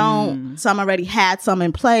 Some don't. Some already had some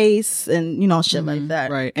in place and, shit like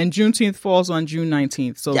that. Right. And Juneteenth falls on June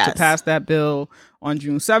 19th. So to pass that bill on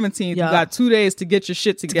June 17th, you got 2 days to get your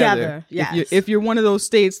shit together. Yes. If you're one of those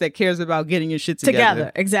states that cares about getting your shit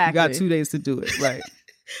together. Exactly. You got 2 days to do it. Right.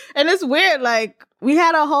 And it's weird, like, we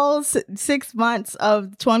had a whole 6 months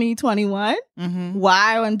of 2021.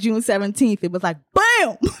 Why on June 17th, it was like,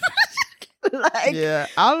 bam! Yeah,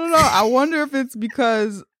 I don't know. I wonder if it's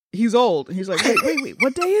because he's old. He's like, wait,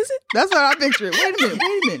 what day is it? That's what I picture it. Wait a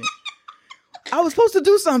minute. I was supposed to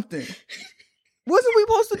do something. Wasn't we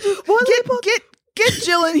supposed to do? Get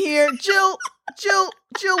Jill in here. Jill,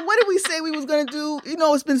 what did we say we was gonna do?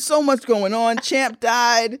 It's been so much going on. Champ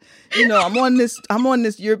died. I'm on this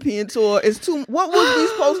European tour. What was we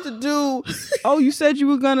supposed to do? Oh, you said you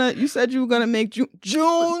were gonna make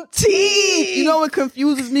Juneteenth. It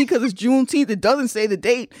confuses me because it's Juneteenth. It doesn't say the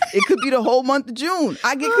date. It could be the whole month of June.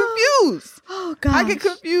 I get confused. Oh God, I get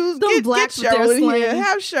confused. Get Cheryl in here.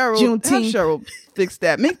 Have Cheryl fix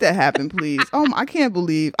that. Make that happen, please. I can't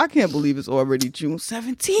believe it's already June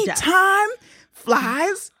 17th. Yes. Time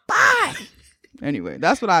flies by. Anyway,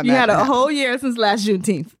 that's what I imagine. You had a whole year since last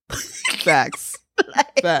Juneteenth. Facts.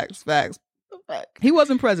 Facts. He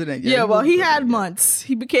wasn't president yet. Yeah, well, he had months.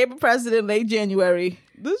 He became a president late January.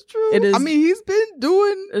 That's true. He's been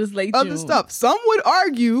doing other stuff. Some would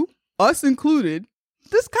argue, us included,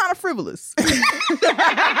 this kind of frivolous. Agree.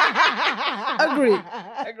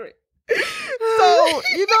 So,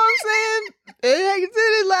 you know what I'm saying? He did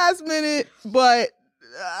it last minute, but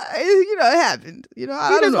it happened.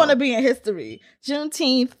 I just want to be in history.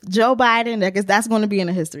 Juneteenth, Joe Biden. I guess that's going to be in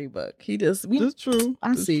the history book. That's true.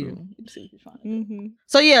 I see you.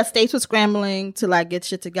 So yeah, states were scrambling to like get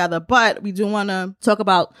shit together, but we do want to talk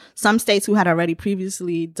about some states who had already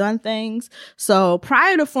previously done things. So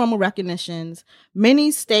prior to formal recognitions,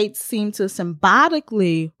 many states seemed to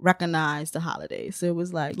symbolically recognize the holidays. So it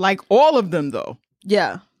was like all of them though.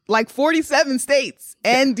 Yeah, like 47 states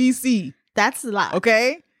and DC. That's a lot.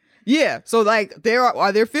 Okay. Yeah. So like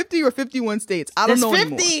are there 50 or 51 states? I don't know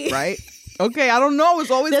 50. Anymore, right? Okay, I don't know. It's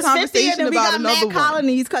always There's conversation 50 and about we got another one.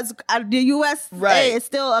 colonies because the U.S. is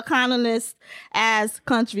still a colonist as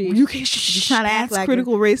country. You can't trying to act like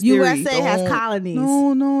critical race theory. USA has colonies.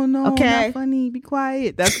 No. Okay, not funny. Be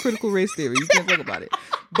quiet. That's critical race theory. You can't talk about it.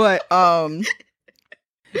 But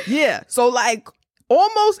yeah. So like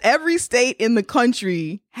almost every state in the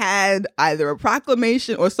country had either a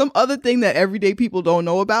proclamation or some other thing that everyday people don't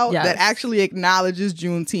know about that actually acknowledges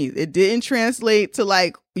Juneteenth. It didn't translate to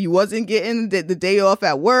like you wasn't getting the day off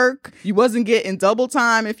at work. You wasn't getting double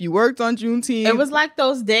time if you worked on Juneteenth. It was like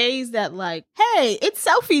those days that like, hey, it's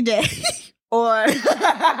selfie day. Or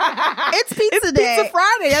it's pizza day. Pizza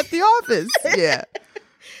Friday at the office. Yeah.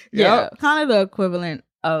 Yeah. Kind of the equivalent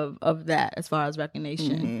of that as far as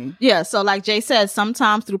recognition. Yeah, so like Jay said,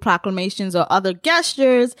 sometimes through proclamations or other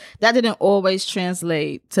gestures, that didn't always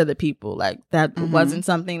translate to the people. Like that wasn't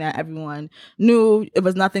something that everyone knew. It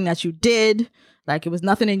was nothing that you did. Like it was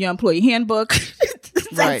nothing in your employee handbook.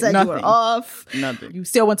 Right. Said nothing. you were off. Nothing. You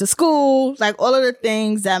still went to school. Like all of the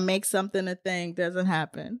things that make something a thing doesn't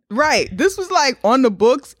happen. Right. This was like on the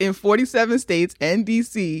books in 47 states and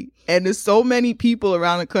DC. And there's so many people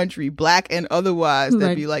around the country, black and otherwise,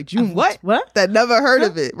 that be like, June, what? That never heard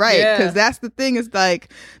of it. Right. Because that's the thing. It's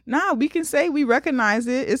like, nah, we can say we recognize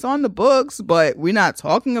it. It's on the books, but we're not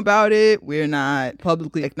talking about it. We're not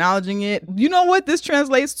publicly acknowledging it. You know what this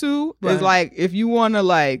translates to? Right. Is like, if you want to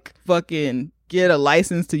like fucking get a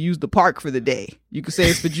license to use the park for the day, you could say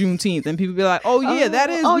it's for Juneteenth, and people be like, "Oh yeah, that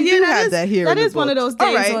is. We do have that here. That is one of those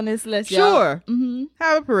days on this list. Sure,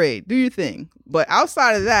 have a parade, do your thing. But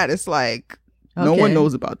outside of that, it's like no one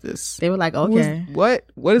knows about this. They were like, okay, what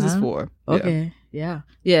is this for? Okay, yeah,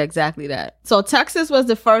 exactly that. So Texas was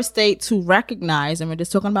the first state to recognize, and we're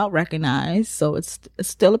just talking about recognize. So it's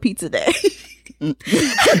still a pizza day.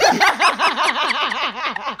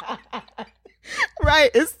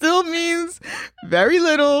 Right. It still means very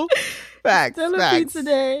little. Facts. Still a pizza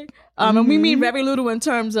day. And we mean very little in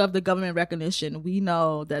terms of the government recognition. We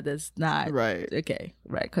know that it's not. Right. Okay.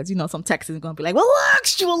 Right. Because, you know, some Texans are going to be like, well,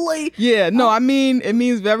 actually. Yeah. No, I mean, it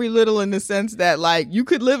means very little in the sense that, like, you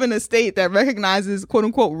could live in a state that recognizes, quote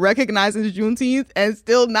unquote, recognizes Juneteenth and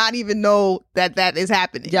still not even know that that is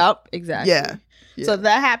happening. Yep. Exactly. Yeah. So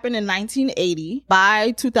that happened in 1980.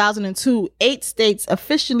 By 2002, 8 states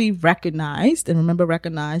officially recognized, and remember,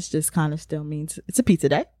 recognized just kind of still means it's a pizza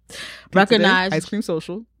day. Recognized ice cream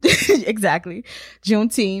social. Exactly.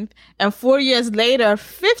 Juneteenth. And 4 years later,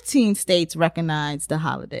 15 states recognized the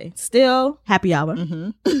holiday. Still happy hour.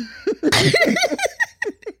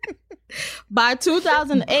 By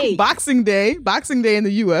 2008, Boxing Day in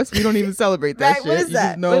the U.S. We don't even celebrate that shit. What is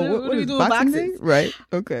that? What is Boxing Day? Right.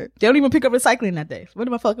 Okay. They don't even pick up recycling that day. What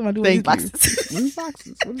am I fucking doing with these boxes? What is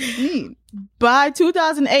boxes? What does it mean? By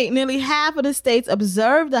 2008, nearly half of the states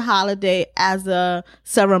observed the holiday as a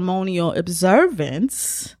ceremonial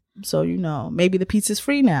observance. So, you know, maybe the pizza's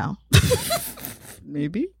free now.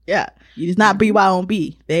 Maybe. Yeah. It's not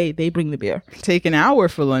BYOB. They bring the beer. Take an hour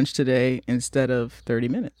for lunch today instead of 30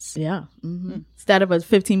 minutes. Yeah. Instead of a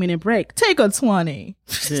 15-minute break, take a 20.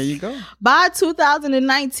 There you go. By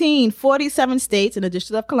 2019, 47 states in the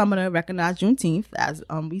District of Columbia recognized Juneteenth, as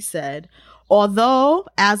we said. Although,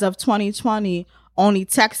 as of 2020, only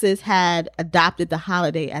Texas had adopted the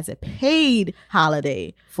holiday as a paid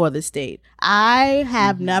holiday for the state. I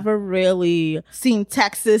have never really seen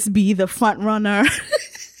Texas be the front runner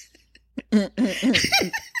in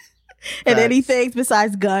anything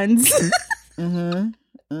besides guns. So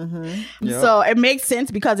it makes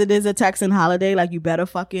sense because it is a Texan holiday. Like, you better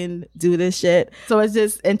fucking do this shit. So it's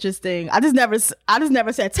just interesting. I just never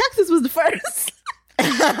said Texas was the first.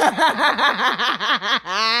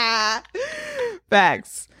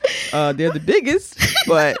 Facts. They're the biggest,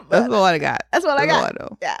 but that's all I got. That's all I got. All I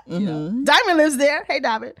know. Yeah. Diamond lives there. Hey,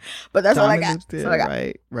 Diamond. But that's all I got. Lives there, that's all I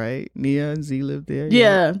got. Right. Nia and Z live there.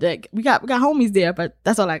 Yeah. We got homies there, but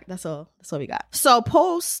that's all we got. So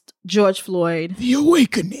post George Floyd, the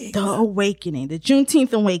awakening, the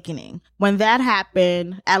Juneteenth awakening. When that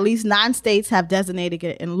happened, at least 9 states have designated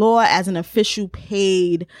it in law as an official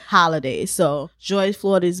paid holiday. So George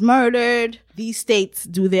Floyd is murdered. These states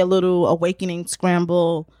do their little awakening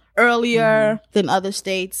scramble earlier than other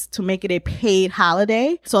states to make it a paid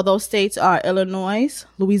holiday. So those states are Illinois,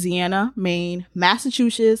 Louisiana, Maine,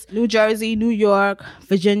 Massachusetts, New Jersey, New York,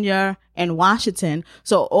 Virginia, and Washington.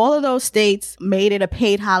 So all of those states made it a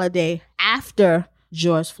paid holiday after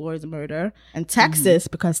George Floyd's murder. And Texas,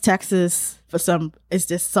 because Texas, for some, it's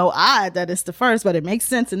just so odd that it's the first, but it makes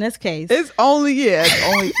sense in this case. It's only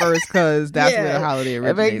first because that's where the holiday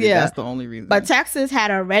originated. That's the only reason. But Texas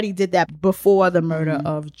had already did that before the murder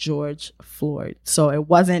of George Floyd. So it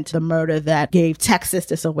wasn't the murder that gave Texas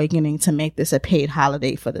this awakening to make this a paid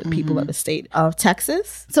holiday for the people of the state of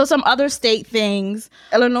Texas. So some other state things,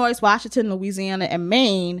 Illinois, Washington, Louisiana, and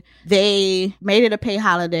Maine, they made it a paid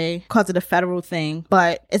holiday because of the federal thing,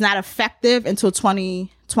 but it's not effective until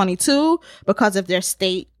 2022 because of their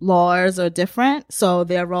state laws are different. So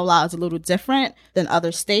their rollout is a little different than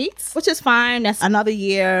other states, which is fine. That's another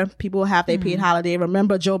year. People have their paid holiday.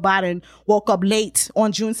 Remember, Joe Biden woke up late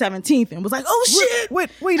on June 17th and was like, oh shit. Wait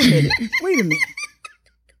a minute. Wait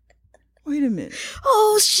a minute.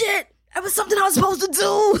 Oh shit. That was something I was supposed to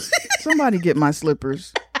do. Somebody get my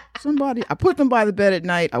slippers. I put them by the bed at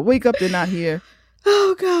night. I wake up, they're not here.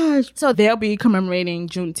 Oh, gosh. So they'll be commemorating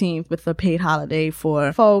Juneteenth with a paid holiday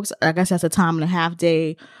for folks. I guess that's a time and a half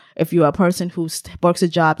day if you're a person who works a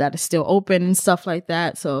job that is still open and stuff like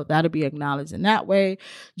that. So that'll be acknowledged in that way.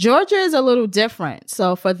 Georgia is a little different.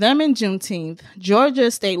 So for them in Juneteenth,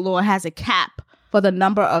 Georgia state law has a cap for the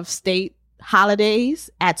number of state holidays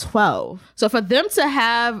at 12. So for them to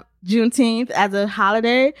have Juneteenth as a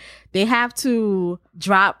holiday, they have to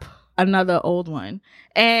drop another old one.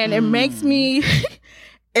 And it makes me,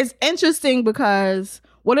 it's interesting because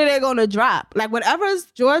what are they going to drop? Like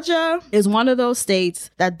Georgia is one of those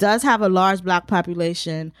states that does have a large Black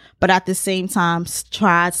population, but at the same time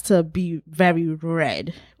tries to be very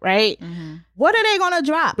red, right? Mm-hmm. What are they going to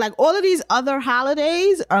drop? Like all of these other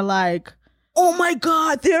holidays are like, oh my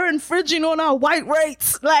God, they're infringing on our white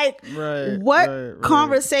rights. Like what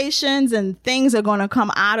conversations and things are going to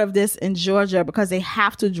come out of this in Georgia because they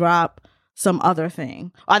have to drop some other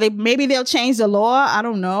thing? Maybe they'll change the law. I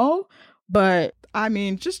don't know, but I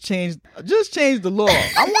mean, just change the law.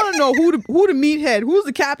 I want to know who the meathead, who's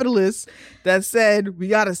the capitalist that said we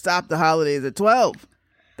got to stop the holidays at 12.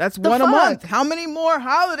 That's one a month. How many more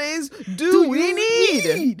holidays do we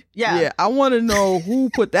need? Yeah, I want to know who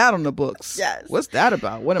put that on the books. Yes. What's that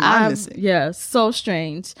about? What am I missing? Yeah, so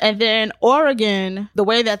strange. And then Oregon, the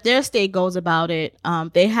way that their state goes about it,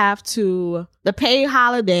 they have to, the paid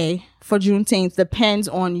holiday for Juneteenth depends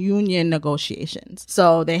on union negotiations.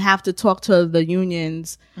 So they have to talk to the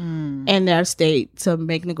unions in their state to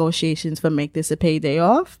make negotiations for make this a paid day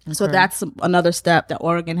off. Okay. So that's another step that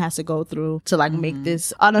Oregon has to go through to like make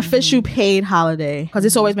this an official paid holiday, because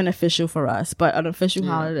it's always been official for us, but an official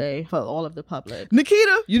holiday for all of the public.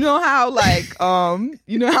 Nikita, you know how like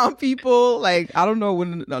you know how people like, I don't know,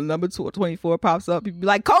 when number 24 pops up, people be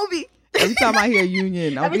like Kobe. Every time I hear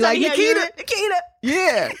union, I'll be like, Nikita.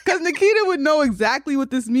 Yeah, because Nikita would know exactly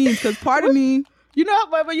what this means. Because part of me, you know,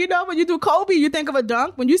 but when you do Kobe, you think of a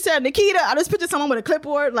dunk. When you said Nikita, I just picture someone with a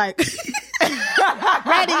clipboard, like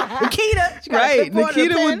ready, Nikita. Right,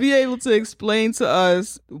 Nikita would be able to explain to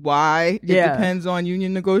us why it depends on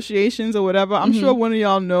union negotiations or whatever. I'm sure one of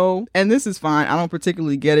y'all know, and this is fine. I don't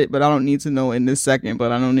particularly get it, but I don't need to know in this second.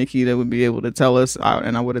 But I know Nikita would be able to tell us,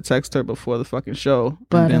 and I would have texted her before the fucking show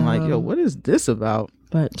and been like, "Yo, what is this about?"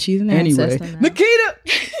 But she's an ancestor now. Nikita.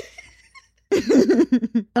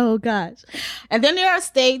 Oh gosh. And then there are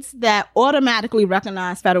states that automatically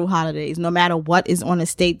recognize federal holidays no matter what is on a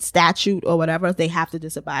state statute or whatever. They have to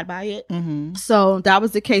just abide by it. So that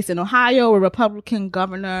was the case in Ohio, where Republican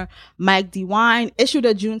Governor Mike DeWine issued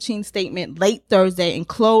a Juneteenth statement late Thursday and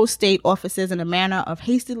closed state offices in a manner of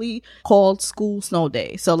hastily called school snow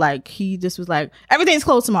day. So like he just was like, everything's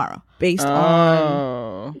closed tomorrow based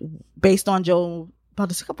on Joe. Why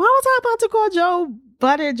was I about to call Joe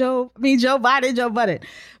Biden.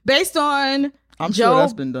 Based on sure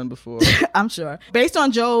that's been done before. I'm sure. Based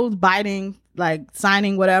on Joe Biden, like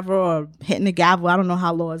signing whatever or hitting the gavel, I don't know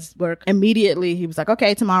how laws work. Immediately, he was like,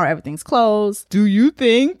 okay, tomorrow everything's closed. Do you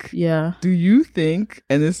think, and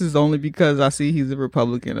this is only because I see he's a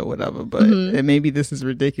Republican or whatever, but and maybe this is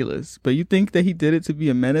ridiculous, but you think that he did it to be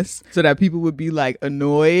a menace so that people would be like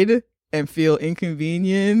annoyed and feel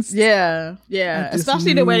inconvenienced? Yeah.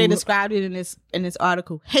 Especially the way they described it in this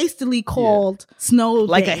article. Hastily called snow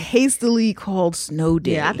day. Like a hastily called snow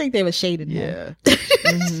day. Yeah, I think they were shading him.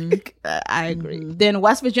 I agree. Then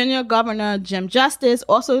West Virginia Governor Jim Justice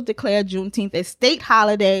also declared Juneteenth a state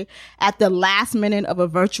holiday at the last minute of a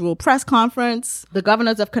virtual press conference. The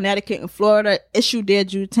governors of Connecticut and Florida issued their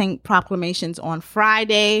Juneteenth proclamations on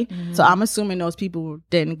Friday. So I'm assuming those people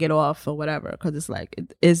didn't get off or whatever, because it's like,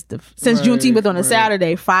 it is since Juneteenth was on a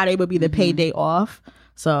Saturday, Friday would be the pay day off.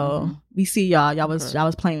 So we see y'all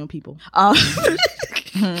was playing with people.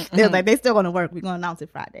 They was like, they still gonna work. We're gonna announce it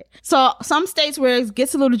Friday. So some states where it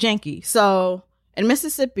gets a little janky. So in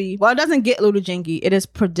Mississippi, well, it doesn't get a little janky. It is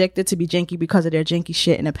predicted to be janky because of their janky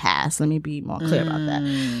shit in the past. Let me be more clear about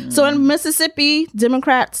that. So in Mississippi,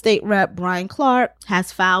 Democrat State Rep Brian Clark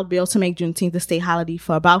has filed bills to make Juneteenth a state holiday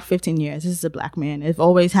for about 15 years. This is a black man. It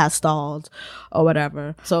always has stalled or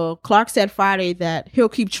whatever. So Clark said Friday that he'll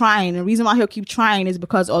keep trying. The reason why he'll keep trying is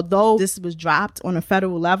because although this was dropped on a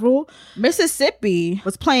federal level, Mississippi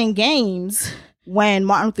was playing games when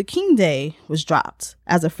Martin Luther King Day was dropped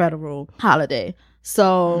as a federal holiday.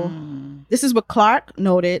 So this is what Clark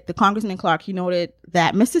noted, the Congressman Clark, he noted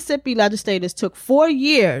that Mississippi legislators took 4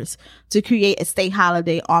 years to create a state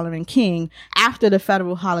holiday honoring King after the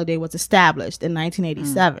federal holiday was established in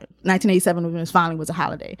 1987. 1987 when it finally was a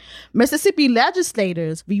holiday. Mississippi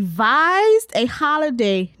legislators revised a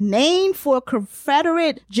holiday named for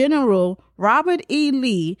Confederate General Robert E.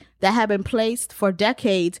 Lee that had been placed for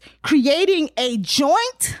decades, creating a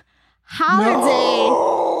joint holiday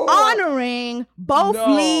honoring both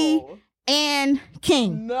Lee and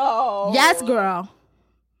King. No. Yes, girl.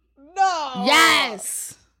 No.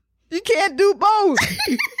 Yes. You can't do both.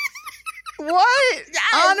 What?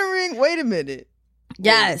 Yes. Honoring. Wait a minute.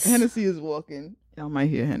 Yes. Hennessy is walking. Y'all might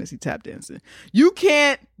hear Hennessy tap dancing. You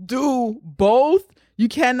can't do both. You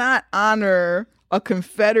cannot honor a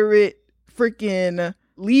Confederate freaking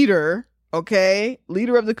leader, okay?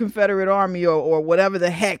 Leader of the Confederate Army or whatever the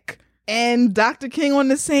heck. And Dr. King on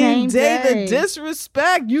the same day. The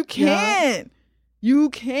disrespect. You can't. You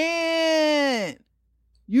can't.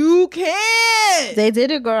 You can't. They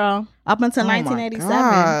did it, girl. Up until 1987.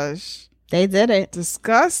 Gosh. They did it.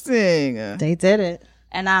 Disgusting. They did it.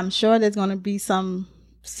 And I'm sure there's going to be some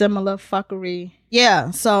similar fuckery.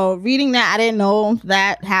 Yeah. So reading that, I didn't know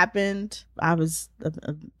that happened. I was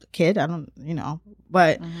a kid. I don't,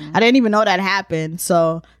 but I didn't even know that happened.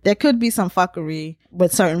 So there could be some fuckery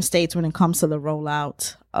with certain states when it comes to the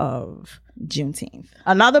rollout of Juneteenth.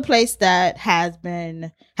 Another place that has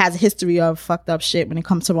a history of fucked up shit when it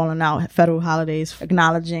comes to rolling out federal holidays,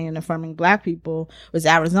 acknowledging and affirming Black people, was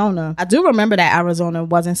Arizona. I do remember that Arizona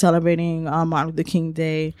wasn't celebrating Martin Luther King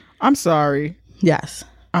Day. I'm sorry. Yes.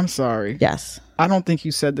 I'm sorry. Yes. I don't think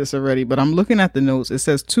you said this already, but I'm looking at the notes. It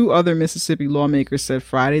says 2 other Mississippi lawmakers said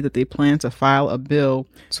Friday that they plan to file a bill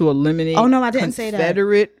to eliminate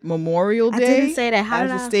Confederate Memorial Day I didn't say that.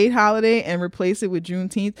 as a state holiday and replace it with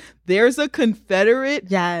Juneteenth. There's a Confederate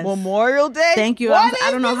Memorial Day? Thank you. I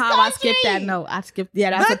don't know how I skipped that note. That's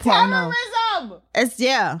a part note.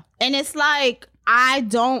 And it's like, I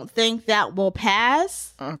don't think that will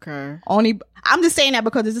pass. Okay. I'm just saying that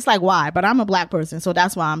because it's just like, why? But I'm a Black person, so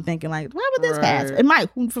that's why I'm thinking like, why would this pass? It might.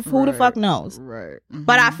 Who the fuck knows? Right. Mm-hmm.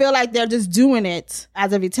 But I feel like they're just doing it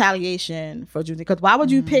as a retaliation for Juneteenth. Because why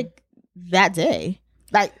would you pick that day?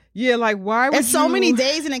 Like, yeah, like why would there's so many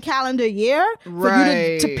days in a calendar year for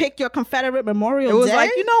you to pick your Confederate Memorial Day? It was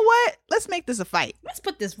like, you know what? Let's make this a fight. Let's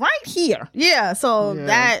put this right here. Yeah. So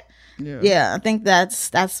that. Yeah, I think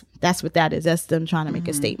that's what that is. That's them trying to make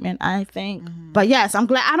a statement, I think. But yes, I'm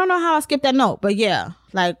glad. I don't know how I skipped that note, but yeah,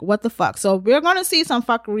 like, what the fuck? So we're going to see some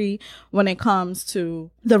fuckery when it comes to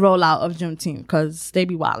the rollout of Juneteenth, because they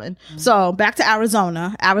be wildin'. So back to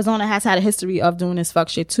Arizona. Arizona has had a history of doing this fuck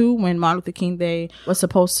shit too. When Martin Luther King Day was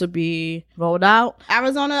supposed to be rolled out,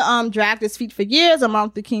 Arizona dragged its feet for years on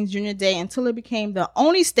Martin Luther King Jr. Day until it became the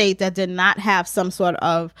only state that did not have some sort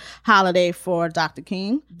of holiday for Dr.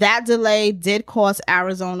 King. That delay did cost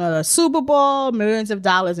Arizona a Super Bowl, millions of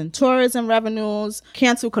dollars in tourism revenues,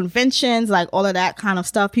 canceled conventions, like all of that kind of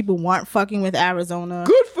stuff. People weren't fucking with Arizona.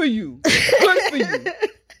 Good for you. Good for you.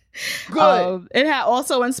 Good. It had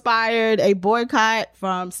also inspired a boycott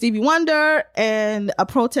from Stevie Wonder and a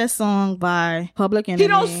protest song by Public Enemy. He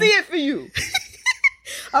don't see it for you.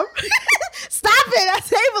 Stop it.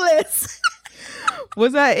 That's ableist.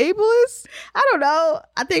 Was that ableist? I don't know.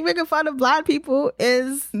 I think making fun of blind people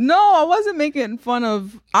is... No, I wasn't making fun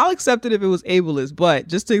of... I'll accept it if it was ableist, but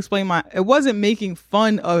just to explain it wasn't making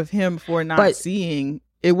fun of him for not seeing.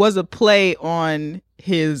 It was a play on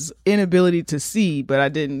his inability to see, but I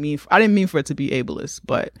didn't mean for it to be ableist,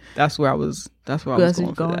 but that's where I was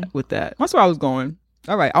going with that. That's where I was going.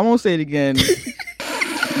 All right, I won't say it again.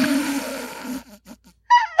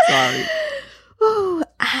 Sorry. Oh,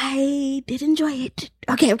 I did enjoy it.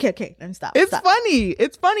 Okay. Let me stop.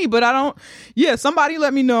 It's funny, but I don't... Yeah, somebody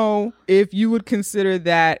let me know if you would consider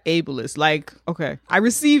that ableist. Like, okay, I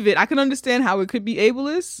receive it. I can understand how it could be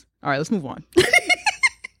ableist. All right, let's move on.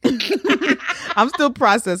 I'm still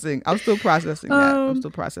processing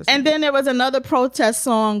that. And then there was another protest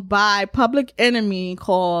song by Public Enemy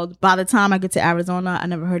called By the Time I Get to Arizona. I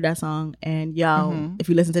never heard that song. And y'all, if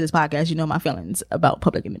you listen to this podcast, you know my feelings about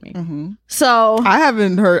Public Enemy. So I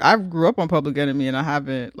haven't heard... I grew up on Public Enemy and I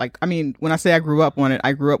haven't... Like, I mean, when I say I grew up on it,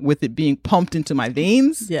 I grew up with it being pumped into my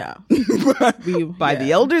veins. Yeah. by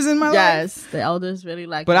the elders in my life. Yes, the elders really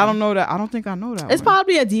like But I don't know that. I don't think I know that It's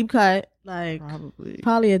probably a deep cut. Like,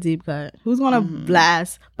 probably a deep cut. Who's gonna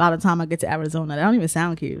blast By the Time I Get to Arizona? That don't even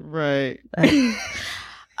sound cute. Right. Like,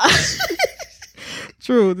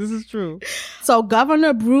 true. This is true. So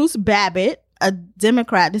Governor Bruce Babbitt, a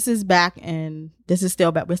Democrat, we're still back in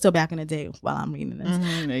the day while I'm reading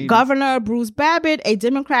this. Governor Bruce Babbitt, a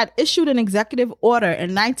Democrat, issued an executive order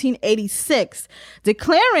in 1986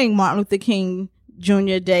 declaring Martin Luther King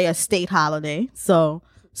Jr. Day a state holiday. So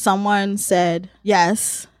someone said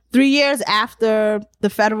yes. 3 years after the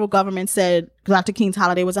federal government said Dr. King's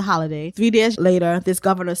holiday was a holiday, 3 days later, this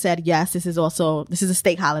governor said, yes, this is a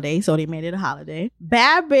state holiday, so they made it a holiday.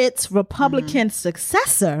 Babbitt's Republican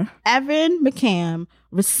successor, Evan McCann,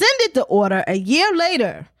 rescinded the order a year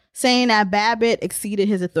later, saying that Babbitt exceeded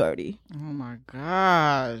his authority. Oh my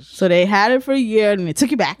gosh. So they had it for a year and they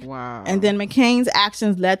took it back. Wow. And then McCain's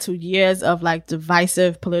actions led to years of like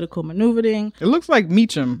divisive political maneuvering. It looks like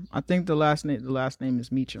Meacham. I think the last name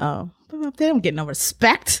is Meacham. Oh, they don't get no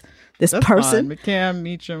respect. this That's person. Fine. McCam,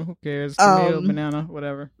 Meacham, who cares? Tomato, banana,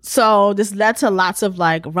 whatever. So this led to lots of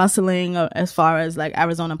like rustling as far as like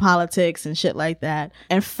Arizona politics and shit like that.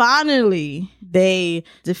 And finally, they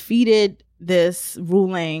defeated this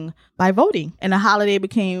ruling by voting, and the holiday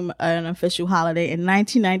became an official holiday in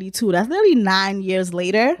 1992. That's nearly 9 years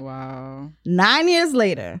later. Wow. 9 years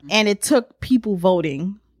later. And it took people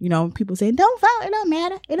voting. You know, people say, don't vote, it don't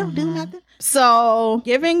matter, it don't do nothing. So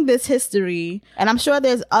giving this history, and I'm sure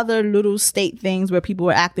there's other little state things where people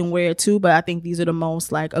were acting weird too, but I think these are the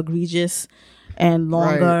most like egregious and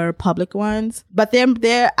longer public ones. But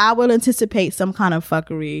there I will anticipate some kind of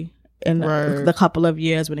fuckery in the couple of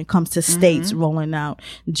years when it comes to states rolling out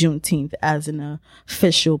Juneteenth as an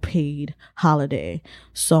official paid holiday.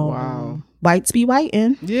 So whites be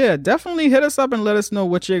whiting. Yeah, definitely hit us up and let us know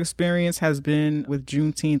what your experience has been with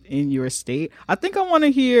Juneteenth in your state. I think I want to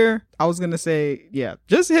hear,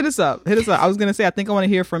 just hit us up. I was going to say, I think I want to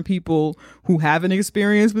hear from people who have an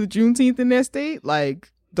experience with Juneteenth in their state.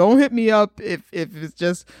 Like, don't hit me up if it's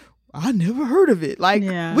just, I never heard of it. Like,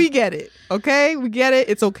 we get it. Okay? We get it.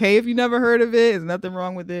 It's okay if you never heard of it. There's nothing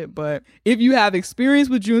wrong with it. But if you have experience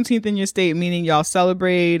with Juneteenth in your state, meaning y'all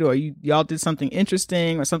celebrate or y'all did something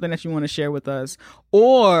interesting or something that you want to share with us,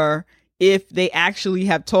 or if they actually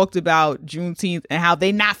have talked about Juneteenth and how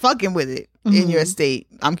they not fucking with it in your state.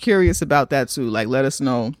 I'm curious about that too. Like, let us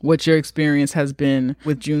know what your experience has been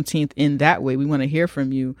with Juneteenth in that way. We want to hear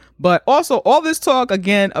from you. But also, all this talk,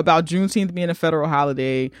 again, about Juneteenth being a federal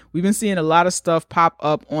holiday, we've been seeing a lot of stuff pop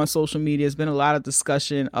up on social media. There's been a lot of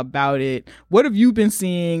discussion about it. What have you been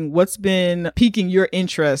seeing? What's been piquing your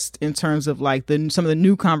interest in terms of like some of the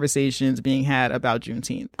new conversations being had about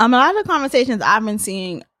Juneteenth? A lot of the conversations I've been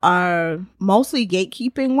seeing are mostly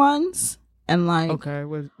gatekeeping ones. And like, okay,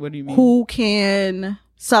 what do you mean? Who can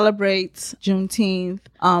celebrate Juneteenth?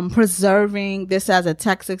 Preserving this as a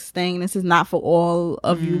Texas thing. This is not for all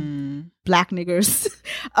of you black niggers.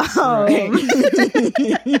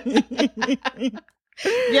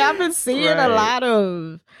 Yeah, I've been seeing a lot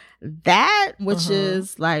of that, which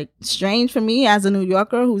is like strange for me as a New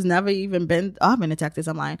Yorker who's never even been. I've been to Texas.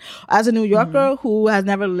 I'm lying. As a New Yorker who has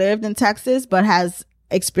never lived in Texas but has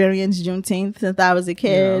experienced Juneteenth since I was a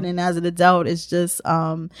kid, and as an adult, it's just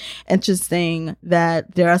interesting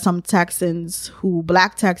that there are some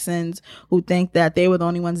black Texans who think that they were the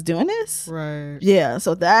only ones doing this. Right. Yeah,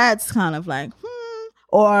 so that's kind of like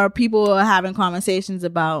or people are having conversations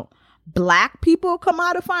about black people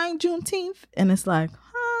commodifying Juneteenth, and it's like,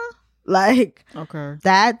 like, okay,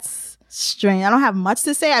 that's strange. I don't have much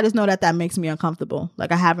to say. I just know that makes me uncomfortable.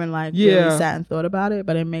 Like, I haven't really sat and thought about it,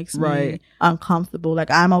 but it makes me uncomfortable.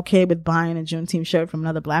 Like, I'm okay with buying a Juneteenth shirt from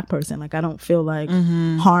another black person. Like, I don't feel like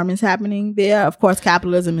harm is happening there. Of course,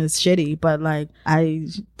 capitalism is shitty, but like, I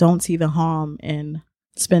don't see the harm in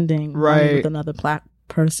spending money with another black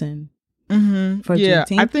person for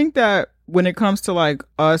Juneteenth. I think that when it comes to like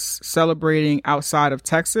us celebrating outside of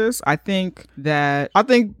Texas, I think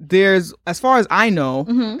there's, as far as I know,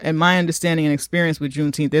 and my understanding and experience with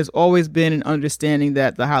Juneteenth, there's always been an understanding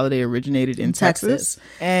that the holiday originated in Texas.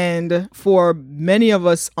 And for many of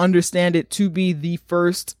us, understand it to be the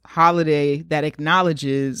first holiday that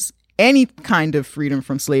acknowledges any kind of freedom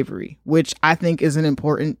from slavery, which I think is an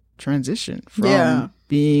important transition from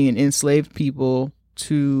being an enslaved people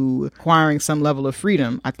to acquiring some level of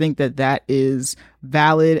freedom. I think that is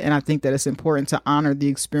valid, and I think that it's important to honor the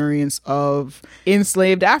experience of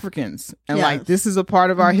enslaved Africans. And like, this is a part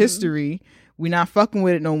of our history. We're not fucking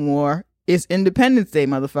with it no more. It's Independence Day,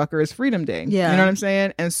 motherfucker. It's Freedom Day. Yeah. You know what I'm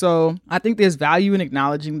saying? And so I think there's value in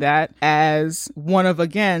acknowledging that as one of,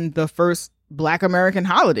 again, the first Black American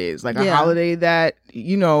holidays, like a holiday that,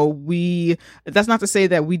 you know, that's not to say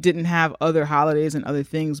that we didn't have other holidays and other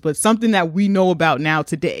things, but something that we know about now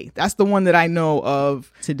today. That's the one that I know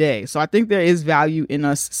of today. So I think there is value in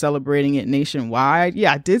us celebrating it nationwide.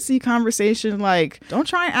 Yeah, I did see conversation like, don't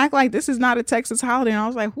try and act like this is not a Texas holiday. And I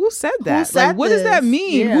was like, who said that? Like, what does that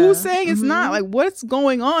mean? Yeah. Who's saying it's not? Like, what's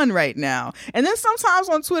going on right now? And then sometimes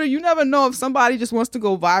on Twitter, you never know if somebody just wants to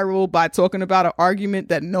go viral by talking about an argument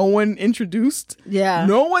that no one introduced. Yeah.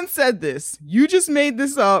 No one said this. You just made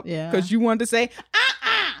this up because you wanted to say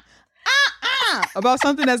about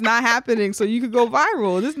something that's not happening so you could go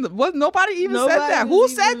viral. Nobody even said that. Who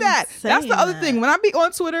said that? That's the other thing. When I be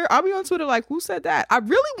on Twitter, I'll be on Twitter like, who said that? I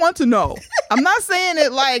really want to know. I'm not saying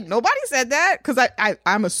it like nobody said that, because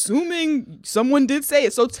I'm assuming someone did say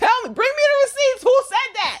it. So tell me, bring me the receipts. Who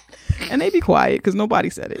said that? And they be quiet because nobody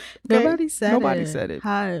said it. Okay? Nobody said it.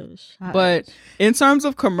 Hush. But in terms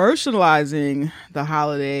of commercializing the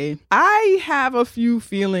holiday, I have a few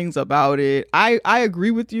feelings about it. I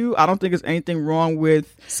agree with you. I don't think there's anything wrong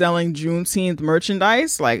with selling Juneteenth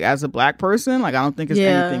merchandise. Like, as a Black person, like, I don't think there's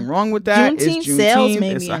anything wrong with that. It's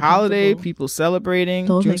Juneteenth. It's a holiday. People celebrating.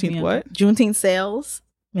 Juneteenth what? Juneteenth sales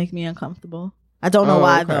make me uncomfortable. I don't know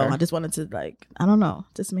why though. I just wanted to I don't know.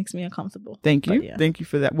 Just makes me uncomfortable. Thank you. Yeah. Thank you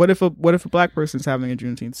for that. What if a Black person's having a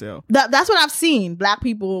Juneteenth sale? That's what I've seen. Black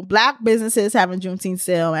businesses having Juneteenth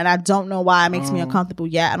sale, and I don't know why it makes me uncomfortable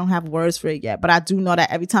yet. I don't have words for it yet, but I do know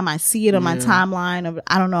that every time I see it on my timeline,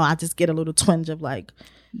 I don't know, I just get a little twinge of like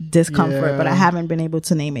discomfort, but I haven't been able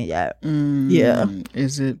to name it yet. Yeah.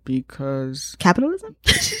 Is it because capitalism?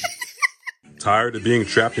 Tired of being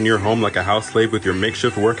trapped in your home like a house slave with your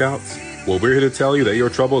makeshift workouts? Well, we're here to tell you that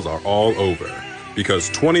your troubles are all over,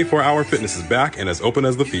 because 24-hour fitness is back and as open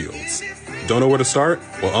as the fields. Don't know where to start?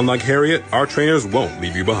 Well, unlike Harriet, our trainers won't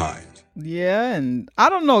leave you behind. Yeah, and I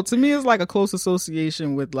don't know. To me, it's like a close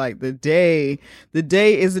association with like the day. The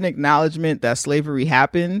day is an acknowledgement that slavery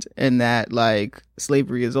happened and that like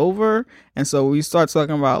slavery is over. And so we start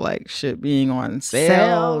talking about like shit being on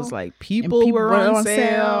sales, like people were on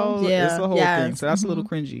sales. Yeah, it's the whole thing. So that's a little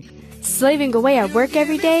cringy. Slaving away at work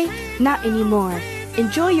every day? Not anymore.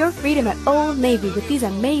 Enjoy your freedom at Old Navy with these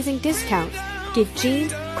amazing discounts. Get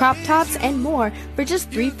jeans, crop tops, and more for just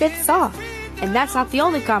 3/5 off. And that's not the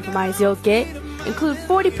only compromise you'll get. Include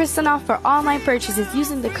 40% off for online purchases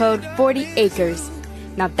using the code 40acres.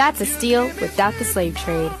 Now that's a steal without the slave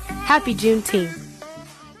trade. Happy Juneteenth.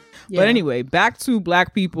 Yeah. But anyway, back to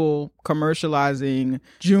Black people commercializing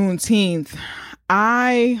Juneteenth.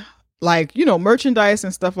 I like, merchandise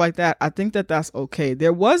and stuff like that. I think that that's okay.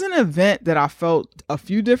 There was an event that I felt a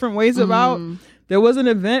few different ways about. There was an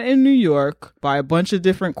event in New York by a bunch of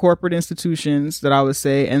different corporate institutions that I would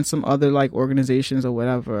say, and some other like organizations or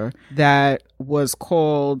whatever, that was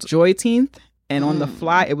called Joyteenth. And on the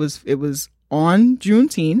fly, it was on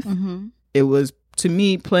Juneteenth. It was, to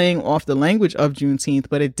me, playing off the language of Juneteenth,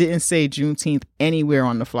 but it didn't say Juneteenth anywhere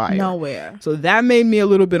on the flyer. Nowhere. So that made me a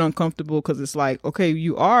little bit uncomfortable, because it's like, okay,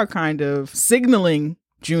 you are kind of signaling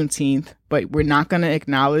Juneteenth, but we're not going to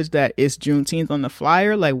acknowledge that it's Juneteenth on the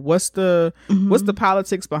flyer. Like, what's the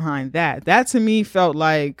politics behind that? That to me felt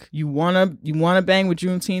like you wanna bang with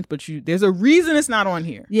Juneteenth, but there's a reason it's not on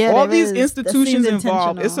here. Yeah, all these institutions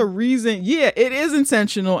involved. It's a reason. Yeah, it is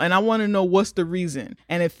intentional, and I want to know what's the reason.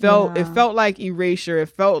 And it felt like erasure. It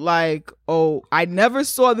felt like, oh, I never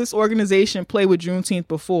saw this organization play with Juneteenth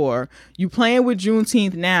before. You playing with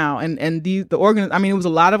Juneteenth now, and it was a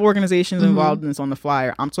lot of organizations involved in this on the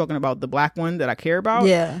flyer. I'm talking about the Black one that I care about.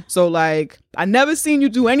 Yeah. So like, I never seen you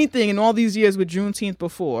do anything in all these years with Juneteenth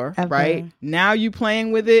before, right? Now you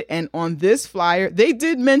playing with it, and on this flyer, they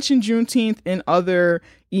did mention Juneteenth in other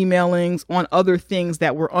emailings on other things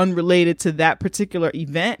that were unrelated to that particular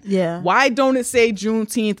event. Yeah. Why don't it say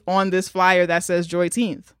Juneteenth on this flyer that says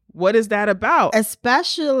Joyteenth? What is that about?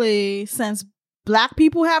 Especially since Black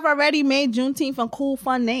people have already made Juneteenth a cool,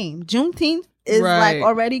 fun name. Juneteenth is like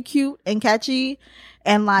already cute and catchy,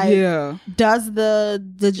 and like does the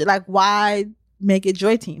like, why make it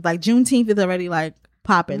Joyteenth? Like, Juneteenth is already like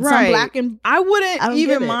popping. Some Black and I wouldn't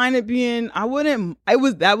even mind it being.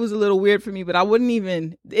 That was a little weird for me, but I wouldn't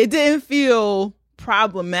even. It didn't feel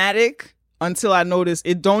problematic until I noticed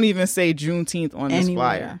it don't even say Juneteenth on this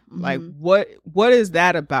flyer. Like, what is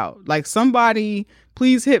that about? Like, somebody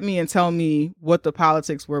please hit me and tell me what the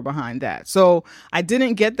politics were behind that. So I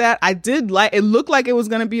didn't get that. It looked like it was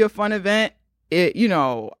going to be a fun event. It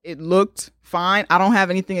looked fine. I don't have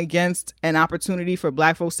anything against an opportunity for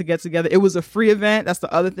Black folks to get together. It was a free event. That's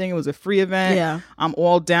the other thing. It was a free event. Yeah. I'm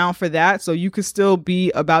all down for that. So you could still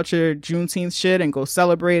be about your Juneteenth shit and go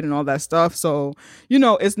celebrate and all that stuff. So,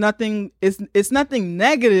 it's nothing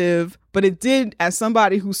negative, but it did, as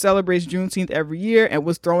somebody who celebrates Juneteenth every year and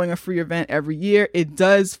was throwing a free event every year, it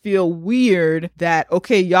does feel weird that,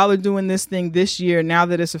 okay, y'all are doing this thing this year now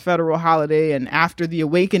that it's a federal holiday, and after the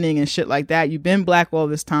awakening and shit like that, you've been Black all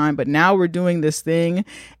this time, but now we're doing this thing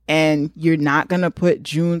and you're not gonna put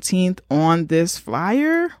Juneteenth on this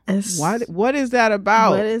flyer? What is that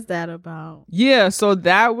about? What is that about? Yeah, so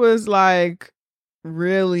that was like,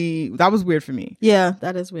 really, that was weird for me. Yeah,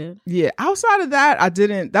 that is weird. Yeah, outside of that,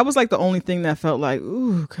 that was like the only thing that felt like,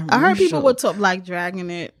 ooh, commercial. I heard people were like dragging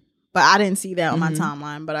it, but I didn't see that on my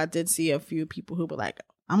timeline. But I did see a few people who were like,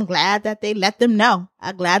 I'm glad that they let them know.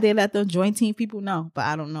 I'm glad they let the Joyteenth people know, but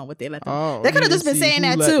I don't know what they let them. They could have just been saying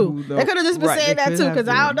that too. They could have just been saying that too, because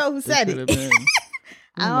I don't know who said it.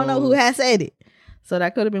 I don't know who has said it. So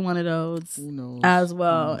that could have been one of those Who knows? as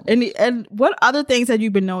well. And what other things have you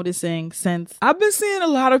been noticing since? I've been seeing a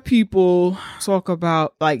lot of people talk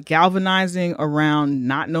about like galvanizing around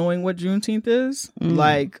not knowing what Juneteenth is.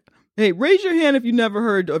 Like, hey, raise your hand if you never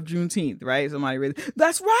heard of Juneteenth, right? Somebody raise.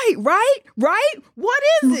 That's right. What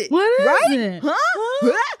is it? What is right? it?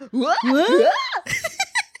 Huh? What?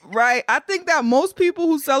 Right. I think that most people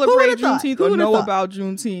who celebrate Juneteenth or know about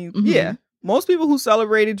Juneteenth, yeah. Most people who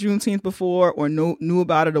celebrated Juneteenth before or knew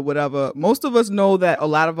about it or whatever, most of us know that a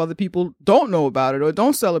lot of other people don't know about it or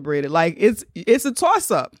don't celebrate it. Like, it's a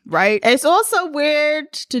toss-up, right? It's also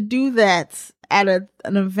weird to do that at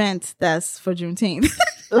an event that's for Juneteenth.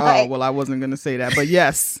 Like, oh, well, I wasn't going to say that. But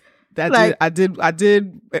yes, I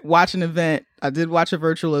did watch an event. I did watch a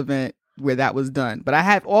virtual event where that was done. But I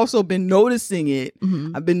have also been noticing it.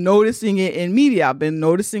 I've been noticing it in media. I've been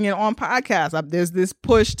noticing it on podcasts. There's this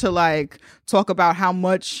push to like talk about how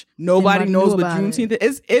much nobody knows what Juneteenth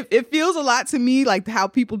is. It feels a lot to me like how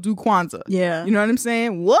people do Kwanzaa. Yeah. You know what I'm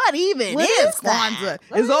saying? What even is Kwanzaa?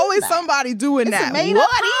 There's always somebody doing that. What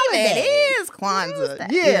even is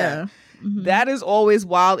Kwanzaa? Yeah. That is always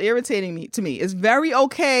wild irritating to me. It's very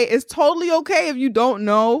okay. It's totally okay if you don't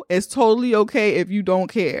know. It's totally okay if you don't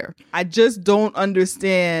care. I just don't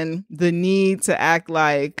understand the need to act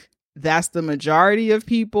like that's the majority of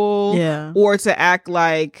people. Yeah. Or to act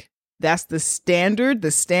like that's the standard.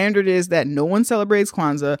 The standard is that no one celebrates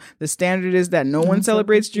Kwanzaa. The standard is that no one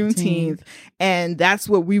celebrates Juneteenth. And that's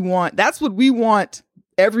what we want. That's what we want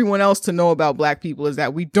everyone else to know about Black people, is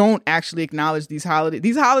that we don't actually acknowledge these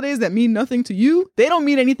holidays that mean nothing to you. They don't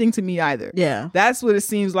mean anything to me either. Yeah. That's what it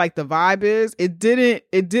seems like the vibe is. It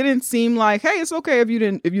didn't seem like, hey, it's okay if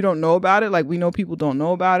you don't know about it. Like, we know people don't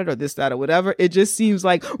know about it or this, that, or whatever. It just seems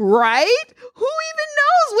like, right? Who even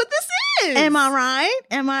knows what this is? Am I right?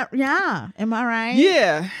 Am I right?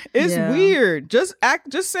 Yeah. It's weird. Just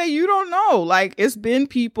say you don't know. Like, it's been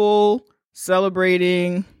people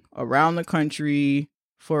celebrating around the country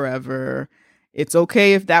forever. It's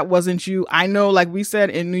okay if that wasn't you. I know, like we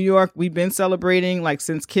said, in New York, we've been celebrating like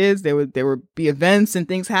since kids. There would be events and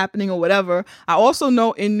things happening or whatever. I also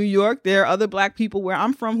know in New York, there are other Black people where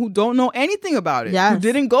I'm from who don't know anything about it. Yes. Who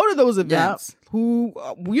didn't go to those events. Yep. Who,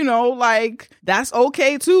 like, that's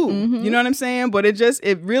okay too. You know what I'm saying? But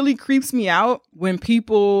it really creeps me out when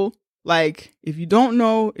people, like, if you don't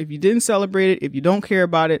know, if you didn't celebrate it, if you don't care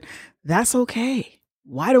about it, that's okay.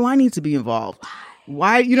 Why do I need to be involved?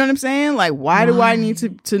 Why, you know what I'm saying? Like, why do I need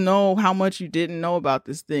to know how much you didn't know about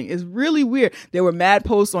this thing? It's really weird. There were mad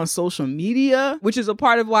posts on social media, which is a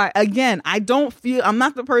part of why, again, I'm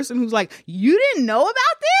not the person who's like, you didn't know about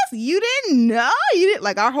this? You didn't know? You didn't,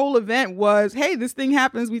 like, our whole event was, hey, this thing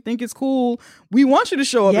happens. We think it's cool. We want you to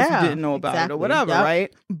show up if you didn't know about it or whatever,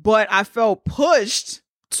 right? But I felt pushed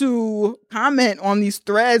to comment on these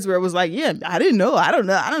threads where it was like, yeah, I didn't know. I don't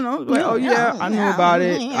know. Like, oh yeah, I knew about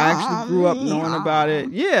it. I actually grew up knowing about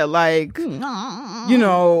it. Yeah, like, you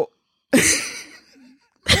know.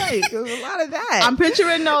 Right, there's a lot of that. I'm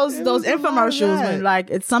picturing those infomercials when, like,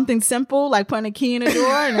 it's something simple, like putting a key in a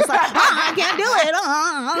door, and it's like, I can't do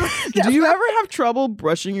it. Do you ever have trouble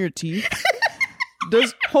brushing your teeth?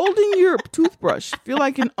 Does holding your toothbrush feel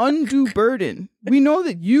like an undue burden? We know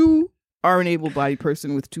that you are an able-bodied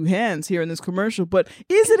person with two hands here in this commercial, but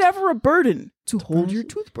is it ever a burden to hold your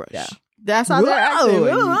toothbrush? Yeah. That's how they're acting.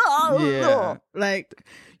 Yeah. Like,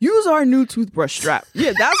 use our new toothbrush strap.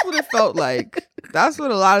 Yeah, that's what it felt like. That's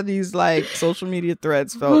what a lot of these, like, social media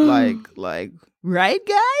threads felt like, right,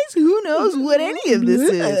 guys? Who knows what any of this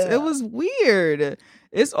is? It was weird.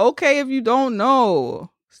 It's okay if you don't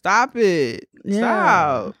know. Stop it. Yeah.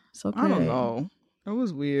 Stop. It's okay. I don't know. It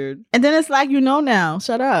was weird. And then it's like, now.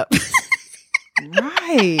 Shut up.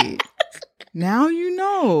 Right. Now you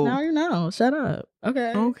know. Now you know. Shut up.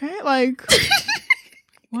 Okay. Like,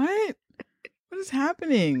 what? What is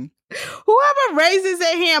happening? Whoever raises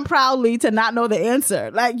their hand proudly to not know the answer,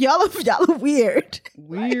 like, y'all are weird.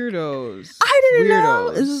 Weirdos. I didn't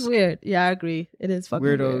know. This is weird. Yeah, I agree. It is fucking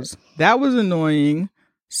weirdos. Weird. That was annoying.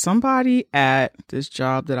 Somebody at this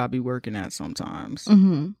job that I'll be working at sometimes.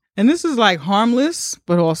 And this is like harmless,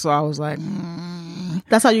 but also I was like,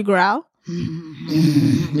 That's how you growl?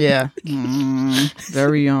 Yeah.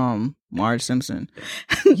 Very Marge Simpson.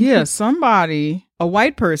 Yeah, somebody, a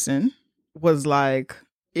white person, was like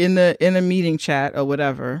in a meeting chat or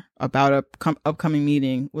whatever about a upcoming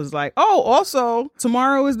meeting, was like, oh, also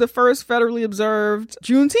tomorrow is the first federally observed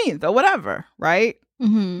Juneteenth or whatever, right?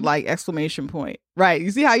 Like, exclamation point. Right. You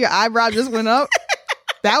see how your eyebrow just went up?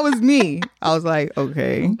 That was me. I was like,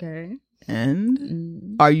 okay.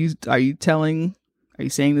 And are you telling Are you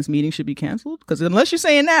saying this meeting should be canceled? Because unless you're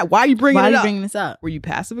saying that, why are you bringing it up? Why are you bringing this up? Were you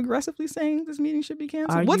passive aggressively saying this meeting should be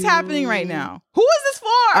canceled? What's happening right now? Who is this for?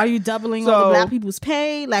 Are you doubling all the black people's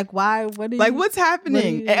pay? Like, why? What? What's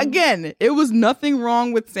happening? Again, it was nothing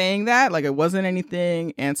wrong with saying that. Like, it wasn't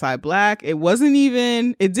anything anti-black. It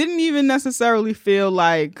didn't even necessarily feel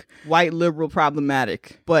like white liberal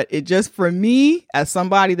problematic. But it just, for me, as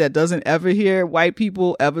somebody that doesn't ever hear white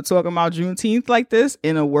people ever talking about Juneteenth like this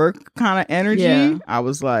in a work kind of energy, I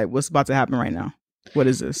was like, what's about to happen right now? What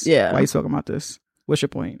is this? Yeah. Why are you talking about this? What's your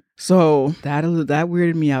point? So that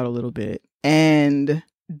weirded me out a little bit. And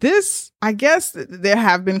this, I guess there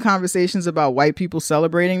have been conversations about white people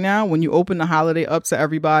celebrating now. When you open the holiday up to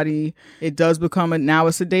everybody, it does become now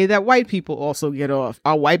it's a day that white people also get off.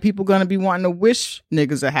 Are white people going to be wanting to wish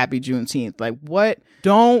niggas a happy Juneteenth? Like, what?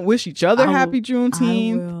 Don't wish each other happy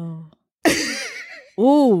Juneteenth.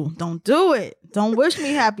 Ooh, don't do it. Don't wish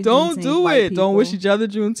me happy Juneteenth. Don't do it. Don't wish each other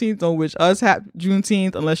Juneteenth. Don't wish us happy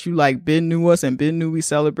Juneteenth unless you like been knew us and been knew we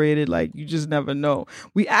celebrated. Like, you just never know.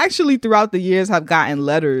 We actually throughout the years have gotten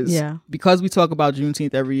letters. Yeah. Because we talk about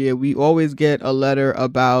Juneteenth every year, we always get a letter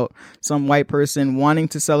about some white person wanting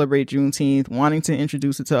to celebrate Juneteenth, wanting to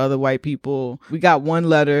introduce it to other white people. We got one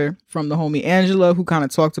letter from the homie Angela who kind of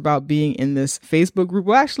talked about being in this Facebook group.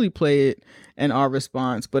 We'll actually play it in our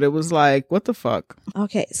response, but it was like, what the fuck?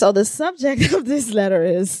 Okay, so the subject of this letter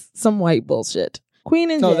is some white bullshit.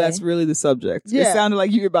 Queen and Jay. No, that's really the subject. Yeah. It sounded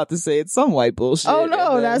like you were about to say it's some white bullshit. Oh,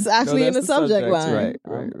 no, that's actually in the subject line.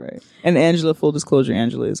 Right. And Angela, full disclosure,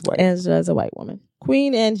 Angela is white. Angela is a white woman.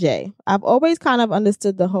 Queen and Jay. I've always kind of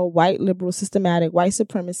understood the whole white liberal systematic white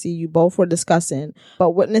supremacy you both were discussing,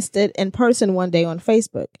 but witnessed it in person one day on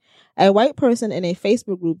Facebook. A white person in a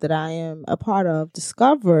Facebook group that I am a part of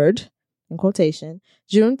discovered, in quotation,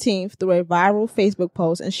 Juneteenth through a viral Facebook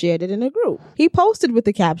post and shared it in a group. He posted with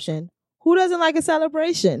the caption, "Who doesn't like a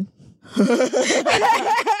celebration?"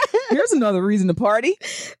 Here's another reason to party.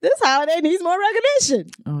 This holiday needs more recognition.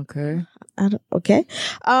 Okay. Okay.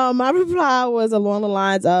 My reply was along the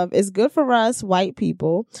lines of, it's good for us white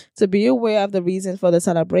people to be aware of the reason for the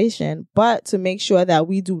celebration, but to make sure that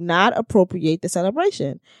we do not appropriate the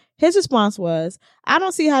celebration. His response was, I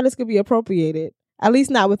don't see how this could be appropriated. At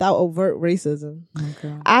least not without overt racism.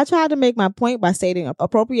 Okay. I tried to make my point by stating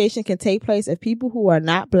appropriation can take place if people who are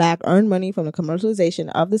not black earn money from the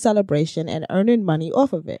commercialization of the celebration and earning money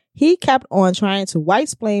off of it. He kept on trying to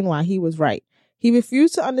white-splain why he was right. He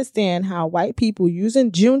refused to understand how white people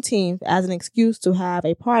using Juneteenth as an excuse to have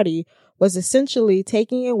a party was essentially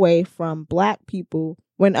taking away from black people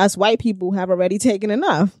when us white people have already taken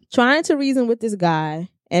enough. Trying to reason with this guy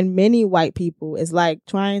and many white people is like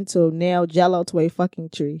trying to nail Jell-O to a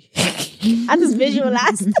fucking tree. I just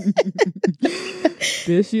visualized.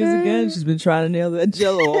 There she is again. She's been trying to nail that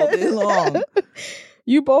Jell-O all day long.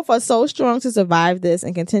 You both are so strong to survive this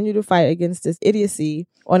and continue to fight against this idiocy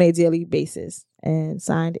on a daily basis. And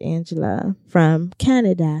signed, Angela from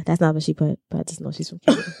Canada. That's not what she put, but I just know she's from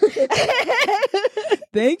Canada.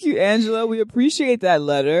 Thank you, Angela. We appreciate that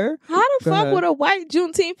letter. How the fuck would a white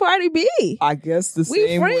Juneteenth party be? I guess the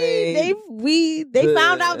same way. They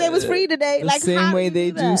found out they was free today. The same way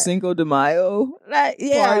they do Cinco de Mayo. Like,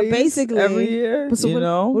 yeah, basically. Every year,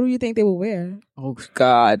 so what do you think they will wear? Oh,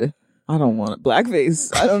 God. I don't want it.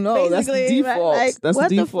 Blackface. I don't know. That's the default. That's the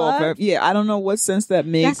default. Yeah, I don't know what sense that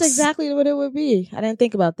makes. That's exactly what it would be. I didn't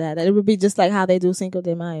think about that. That it would be just like how they do Cinco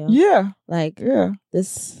de Mayo. Yeah.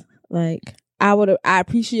 This, I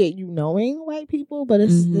appreciate you knowing white people, but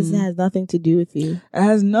this has nothing to do with you. It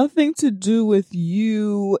has nothing to do with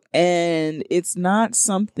you, and it's not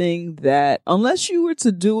something that, unless you were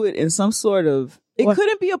to do it in some sort of, it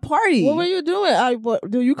couldn't be a party. What were you doing?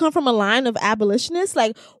 Do you come from a line of abolitionists?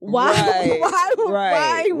 Like, why?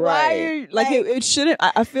 Why? Like, it shouldn't.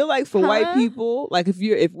 I feel like for white people, like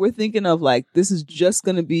if we're thinking of like, this is just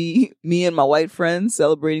going to be me and my white friends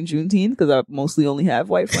celebrating Juneteenth, because I mostly only have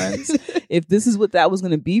white friends. If that was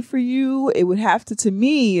going to be for you, it would have to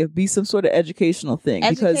me, be some sort of educational thing.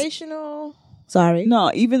 Sorry.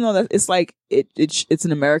 No, even though that it's like it's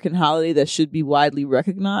an American holiday that should be widely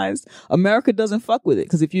recognized, America doesn't fuck with it,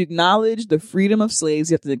 because if you acknowledge the freedom of slaves,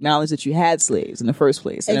 you have to acknowledge that you had slaves in the first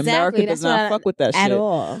place, and America does not fuck with that shit at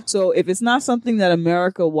all. So if it's not something that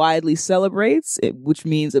America widely celebrates, which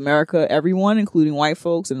means America, everyone, including white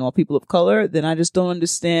folks and all people of color, then I just don't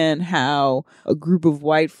understand how a group of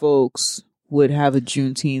white folks would have a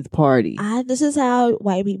Juneteenth party. This is how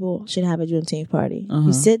white people should have a Juneteenth party.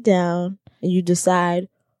 You sit down and you decide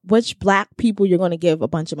which black people you're going to give a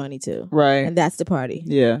bunch of money to. Right. And that's the party.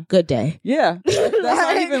 Yeah. Good day. Yeah. That's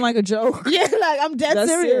not even like a joke. Yeah, like I'm dead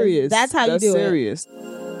serious. That's how you do serious. it.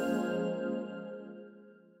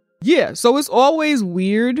 Yeah, so it's always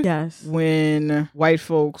weird Yes. when white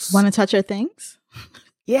folks Want to touch your things?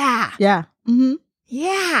 Yeah. Yeah. Mm-hmm.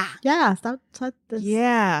 Yeah. Yeah. Stop this.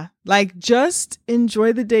 Yeah. Like, just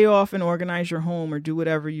enjoy the day off and organize your home or do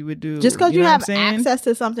whatever you would do. Just because you know have what I'm saying? access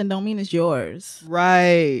to something don't mean it's yours.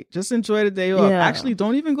 Right. Just enjoy the day off. Yeah. Actually,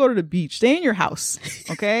 don't even go to the beach. Stay in your house.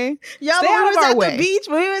 Okay? Yo, Stay when out we of was our at way. the beach,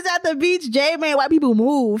 when we was at the beach, Jay made white people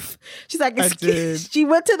move. She's like, I did. she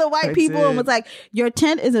went to the white I people did. and was like, your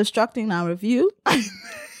tent is obstructing our view.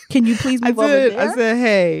 Can you please move over there? I said,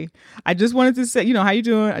 hey, I just wanted to say, how you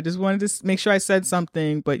doing? I just wanted to make sure I said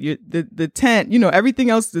something, but the tent, everything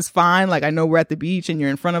else is fine. Like, I know we're at the beach and you're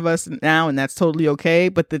in front of us now, and that's totally okay.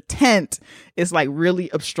 But the tent is like really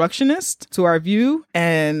obstructionist to our view.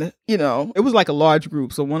 And, it was like a large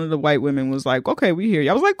group. So one of the white women was like, okay, we hear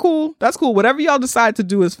you. I was like, cool. That's cool. Whatever y'all decide to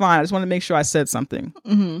do is fine. I just want to make sure I said something.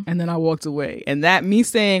 Mm-hmm. And then I walked away. And that me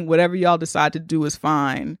saying whatever y'all decide to do is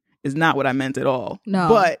fine is not what I meant at all. No,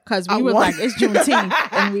 but because we were like, it's Juneteenth.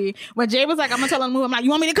 And when Jay was like, I'm going to tell him to move, I'm like,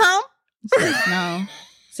 you want me to come? Like, no.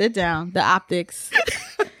 Sit down. The optics.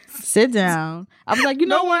 Sit down. I was like, you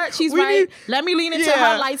know what? She's right. Let me lean into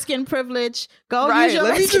her light skin privilege. Go use your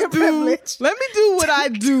light skin privilege. Let me do what I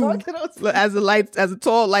do as a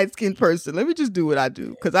tall, light skinned person. Let me just do what I do,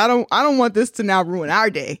 because I don't want this to now ruin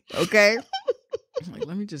our day. Okay. I'm like,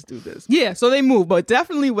 let me just do this. Yeah, so they moved, but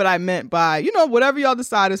definitely what I meant by, whatever y'all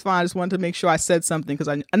decide is fine. I just wanted to make sure I said something, because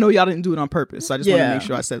I know y'all didn't do it on purpose. So I just wanted to make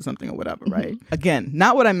sure I said something or whatever, right? Again,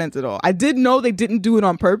 not what I meant at all. I did know they didn't do it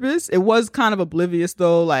on purpose. It was kind of oblivious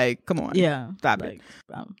though. Like, come on. Yeah. Stop it.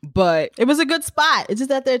 But it was a good spot. It's just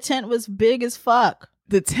that their tent was big as fuck.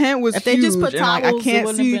 The tent was if they huge, just put towels, I can't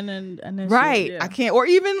see. Right, I can't, or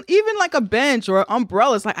even like a bench or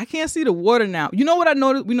umbrellas. Like, I can't see the water now. You know what I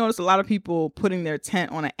noticed? We noticed a lot of people putting their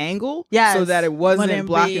tent on an angle, so that it wasn't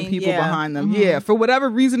blocking people behind them. Mm-hmm. Yeah, for whatever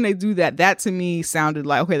reason they do that. That to me sounded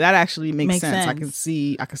like, okay, that actually makes sense. I can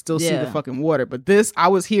still see the fucking water. But this, I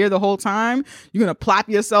was here the whole time. You're gonna plop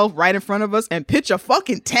yourself right in front of us and pitch a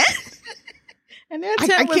fucking tent. And their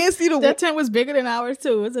tent can't see their tent was bigger than ours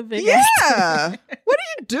too. It's a big tent. What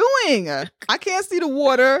are you doing? I can't see the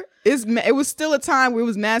water. It was still a time where it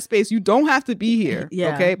was mad space. You don't have to be here.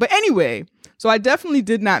 Yeah. Okay. But anyway, so I definitely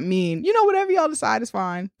did not mean, whatever y'all decide is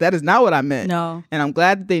fine. That is not what I meant. No. And I'm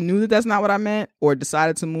glad that they knew that that's not what I meant, or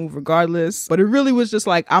decided to move regardless. But it really was just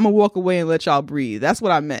like, I'm gonna walk away and let y'all breathe. That's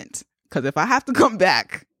what I meant. Because if I have to come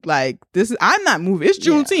back, like, I'm not moving. It's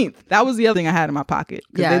Juneteenth. Yeah. That was the other thing I had in my pocket.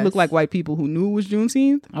 Because they look like white people who knew it was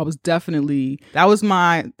Juneteenth. That was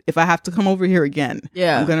if I have to come over here again,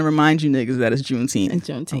 I'm going to remind you niggas that it's Juneteenth. It's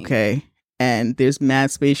Juneteenth. Okay. And there's mad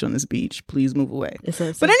space on this beach. Please move away.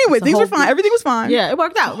 But anyway, things were fine. Everything was fine. Yeah, it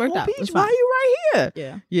worked out. Beach, why are you right here?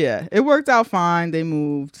 Yeah. Yeah, it worked out fine. They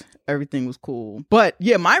moved. Everything was cool. But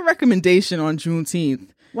yeah, my recommendation on Juneteenth,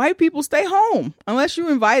 white people, stay home. Unless you're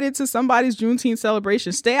invited to somebody's Juneteenth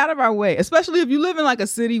celebration, stay out of our way. Especially if you live in like a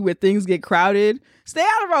city where things get crowded, stay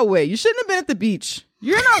out of our way. You shouldn't have been at the beach.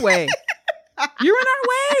 You're in our way. You're in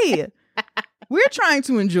our way. We're trying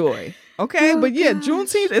to enjoy. Okay, but yeah,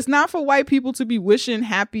 Juneteenth, it's not for white people to be wishing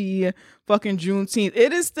happy fucking Juneteenth.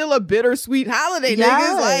 It is still a bittersweet holiday,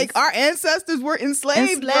 niggas. Like, our ancestors were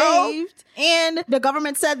enslaved. Bro. And the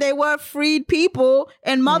government said they were freed people,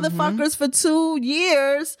 and motherfuckers for 2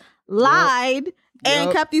 years lied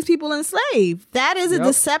and kept these people enslaved. That is a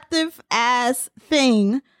deceptive ass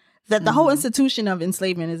thing. That the whole institution of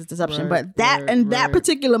enslavement is a deception. But that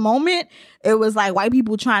particular moment, it was like white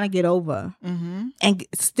people trying to get over and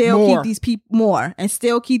still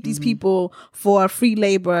keep these people for free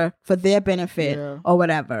labor for their benefit or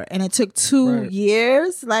whatever. And it took 2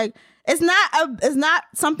 years. Like, it's not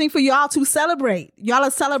something for y'all to celebrate. Y'all are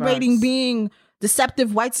celebrating being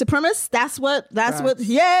deceptive white supremacists. That's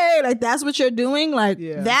what you're doing. Like,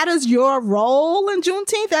 that is your role in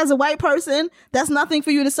Juneteenth as a white person. That's nothing for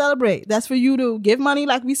you to celebrate. That's for you to give money,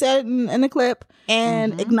 like we said in the clip,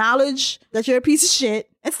 and acknowledge that you're a piece of shit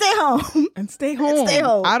and stay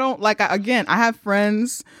home. I don't I have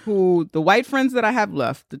friends who, the white friends that I have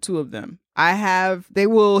left, the two of them, they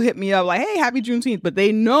will hit me up like, hey, happy Juneteenth. But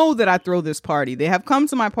they know that I throw this party. They have come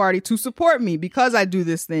to my party to support me because I do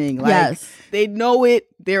this thing. Like, they know it,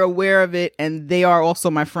 they're aware of it, and they are also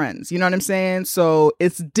my friends. You know what I'm saying? So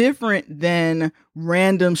it's different than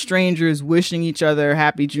random strangers wishing each other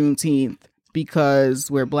happy Juneteenth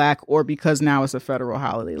because we're black or because now it's a federal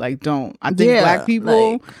holiday. Like, don't. I think black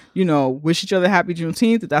people, wish each other happy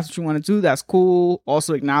Juneteenth. If that's what you want to do, that's cool.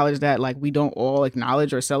 Also acknowledge that, like, we don't all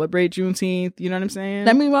acknowledge or celebrate Juneteenth. You know what I'm saying?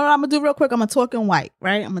 What I'm going to do real quick, I'm going to talk in white,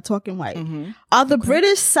 right? Are the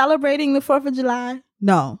British celebrating the 4th of July?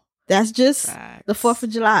 No. That's just the 4th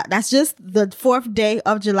of July. That's just the 4th day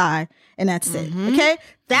of July. And that's it. Okay?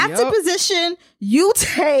 That's a position you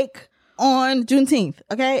take on Juneteenth.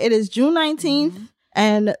 Okay? It is June 19th.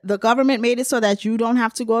 And the government made it so that you don't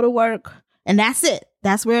have to go to work. And that's it.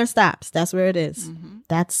 That's where it stops. That's where it is.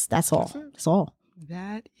 That's all. That's all.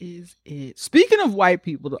 That is it. Speaking of white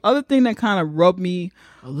people, the other thing that kind of rubbed me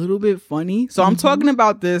a little bit funny. So I'm talking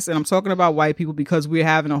about this, and I'm talking about white people because we're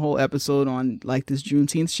having a whole episode on like this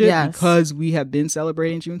Juneteenth shit because we have been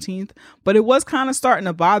celebrating Juneteenth. But it was kind of starting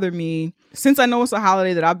to bother me since I know it's a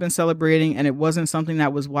holiday that I've been celebrating and it wasn't something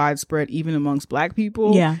that was widespread even amongst black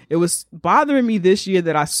people. Yeah. It was bothering me this year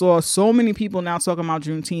that I saw so many people now talking about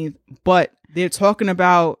Juneteenth, but they're talking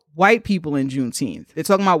about white people in Juneteenth. They're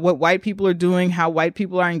talking about what white people are doing, how white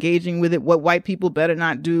people are engaging with it, what white people better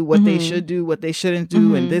not do, what they should do, what they shouldn't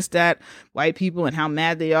do, and this, that, white people and how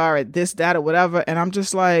mad they are at this, that, or whatever. And I'm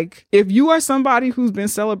just like, if you are somebody who's been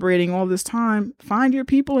celebrating all this time, find your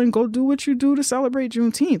people and go do what you do to celebrate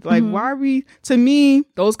Juneteenth. Like, why are we, to me,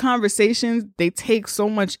 those conversations, they take so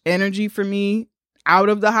much energy for me out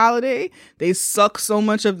of the holiday. They suck so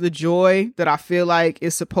much of the joy that I feel like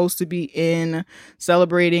is supposed to be in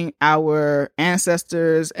celebrating our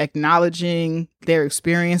ancestors, acknowledging their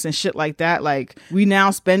experience and shit like that. Like, we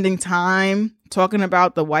now spending time talking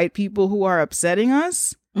about the white people who are upsetting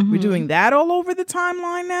us. We're doing that all over the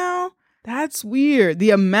timeline now. That's weird.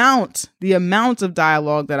 The amount of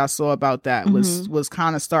dialogue that I saw about that was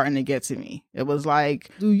kind of starting to get to me. It was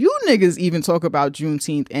like, do you niggas even talk about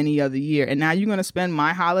Juneteenth any other year? And now you're going to spend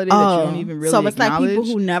my holiday that you don't even really acknowledge? So it's like people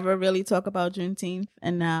who never really talk about Juneteenth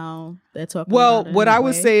and now they're talking about it. Well, what I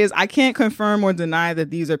would say is I can't confirm or deny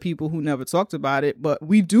that these are people who never talked about it, but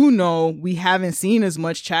we do know we haven't seen as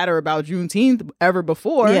much chatter about Juneteenth ever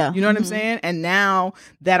before. Yeah. You know what I'm saying? And now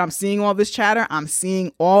that I'm seeing all this chatter, I'm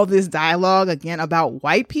seeing all this dialogue again about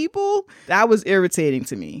white people. That was irritating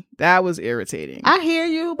to me. That was irritating. I hear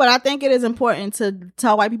you, but I think it is important to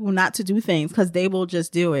tell white people not to do things because they will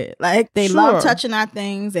just do it. Like, they love touching on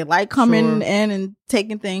things. They like coming in and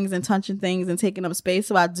taking things and touching things and taking up space.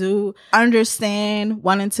 So I do understand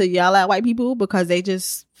wanting to yell at white people because they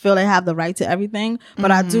just feel they have the right to everything.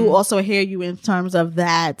 But I do also hear you in terms of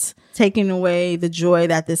that taking away the joy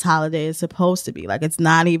that this holiday is supposed to be. Like, it's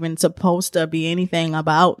not even supposed to be anything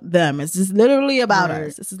about them. It's just literally about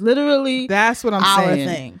us. This is literally that's what I'm our saying.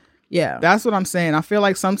 Thing. Yeah. That's what I'm saying. I feel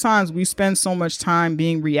like sometimes we spend so much time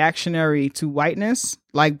being reactionary to whiteness.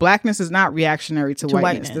 Like, blackness is not reactionary to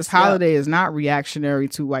whiteness. This holiday is not reactionary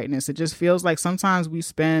to whiteness. It just feels like sometimes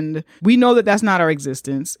we know that that's not our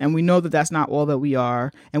existence, and we know that that's not all that we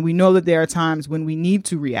are, and we know that there are times when we need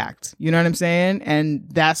to react. You know what I'm saying? And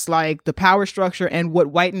that's like the power structure and what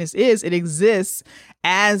whiteness is. It exists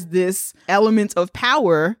as this element of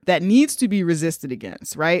power that needs to be resisted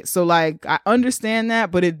against, right? So like, I understand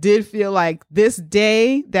that, but it did feel like this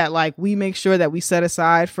day that like we make sure that we set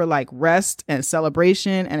aside for like rest and celebration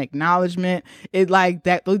and acknowledgement, it like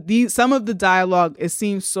that some of the dialogue, it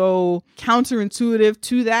seems so counterintuitive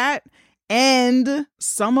to that, and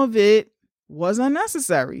some of it was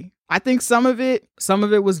unnecessary. I think some of it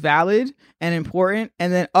was valid and important,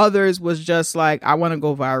 and then others was just like, I want to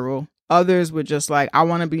go viral. Others were just like, I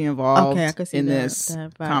want to be involved in this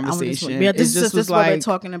conversation. This is just what we're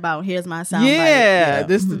talking about. Here's my soundbite. Yeah,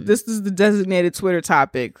 this is the designated Twitter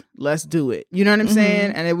topic. Let's do it. You know what I'm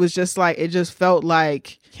saying? And it was just like, it just felt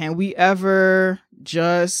like, can we ever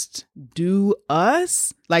just do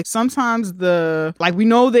us? Like, sometimes we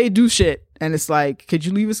know they do shit. And it's like, could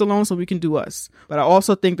you leave us alone so we can do us? But I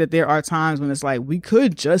also think that there are times when it's like, we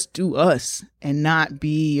could just do us and not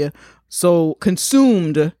be so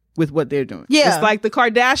consumed with what they're doing. Yeah. It's like the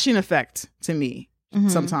Kardashian effect to me.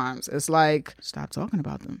 Sometimes it's like, stop talking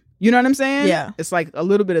about them. You know what I'm saying? Yeah. It's like a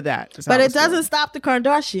little bit of that. But it doesn't stop the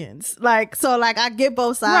Kardashians. Like, so like I get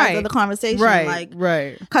both sides of the conversation.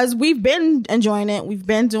 Right. Because we've been enjoying it. We've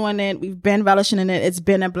been doing it. We've been relishing in it. It's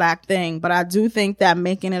been a black thing. But I do think that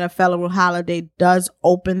making it a federal holiday does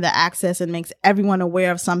open the access and makes everyone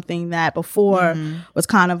aware of something that before was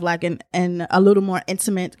kind of like an a little more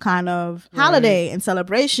intimate kind of holiday and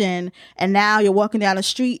celebration. And now you're walking down the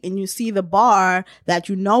street and you see the bar that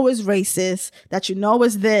you know is racist, that you know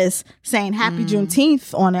is this, saying Happy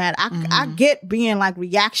Juneteenth on that. I get being like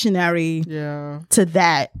reactionary to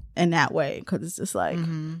that in that way, because it's just like,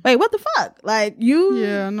 wait, what the fuck? Like,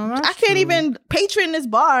 I can't even patron this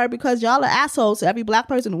bar because y'all are assholes to every black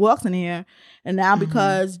person who walks in here. And now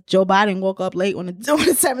because Joe Biden woke up late on the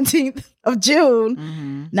 17th of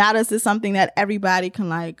June, now this is something that everybody can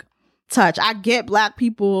like touch. I get black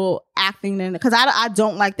people acting in, because I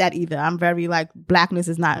don't like that either. I'm very like, blackness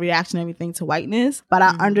is not reactionary thing to whiteness, but I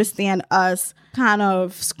understand us kind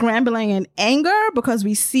of scrambling in anger because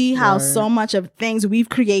we see how so much of things we've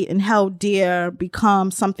created and held dear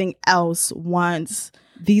become something else once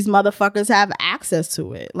these motherfuckers have access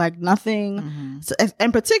to it. Like nothing,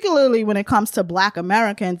 and particularly when it comes to Black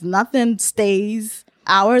Americans, nothing stays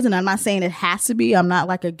ours. And I'm not saying it has to be. I'm not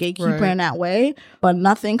like a gatekeeper in that way, but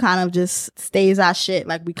nothing kind of just stays our shit.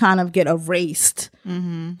 Like we kind of get erased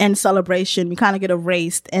in celebration. We kind of get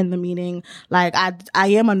erased in the meaning. Like I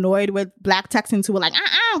am annoyed with Black Texans who are like,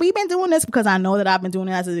 we've been doing this, because I know that I've been doing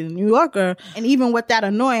it as a New Yorker. And even with that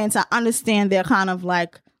annoyance, I understand they're kind of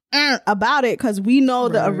like about it, because we know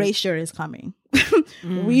the erasure is coming.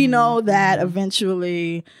 We know that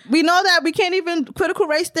eventually, we know that we can't even, critical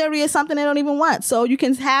race theory is something they don't even want. So you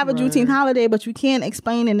can have a Juneteenth holiday, but you can't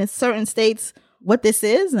explain in certain states what this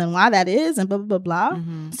is and why that is and blah, blah, blah, blah.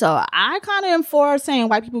 So I kind of am for saying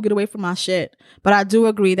white people get away from our shit. But I do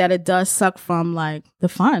agree that it does suck from like the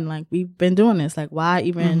fun. Like we've been doing this. Like why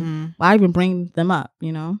even bring them up,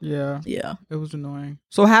 you know? Yeah. It was annoying.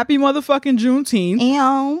 So happy motherfucking Juneteenth.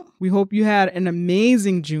 And we hope you had an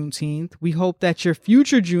amazing Juneteenth. We hope that your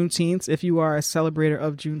future Juneteenths, if you are a celebrator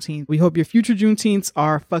of Juneteenth, we hope your future Juneteenths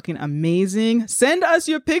are fucking amazing. Send us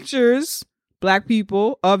your pictures, Black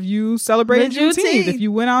people, of you celebrating Juneteenth. If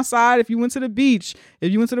you went outside, if you went to the beach,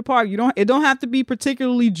 if you went to the park, it don't have to be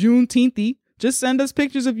particularly Juneteenth-y. Just send us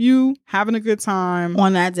pictures of you having a good time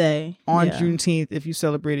on that day on Juneteenth, if you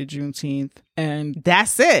celebrated Juneteenth. And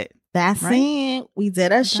that's it. That's it. We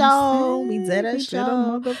did a show. We did a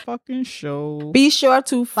motherfucking show. Be sure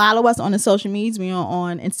to follow us on the social medias. We are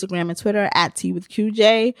on Instagram and Twitter at Tea with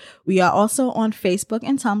QJ. We are also on Facebook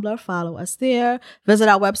and Tumblr. Follow us there. Visit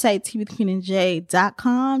our website,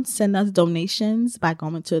 teawithqueenandj.com. Send us donations by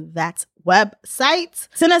going to that website.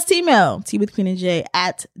 Send us email,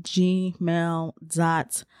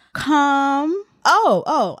 teawithqueenandj@gmail.com.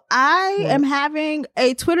 I am having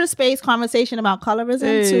a Twitter space conversation about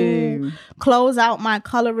colorism to close out my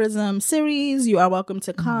colorism series. You are welcome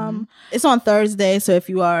to come. It's on Thursday, so if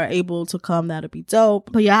you are able to come, that'll be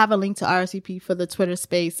dope. But I have a link to RSVP for the Twitter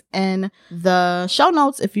space in the show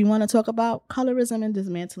notes if you want to talk about colorism and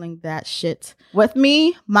dismantling that shit with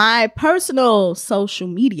me. My personal social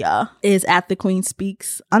media is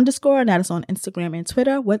 @thequeenspeaks_, and that is on Instagram and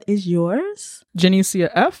Twitter. What is yours? Janicia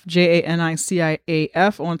F,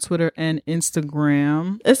 JANICIAF on Twitter and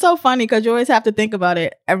Instagram. It's so funny because you always have to think about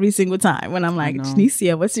it every single time when I'm like,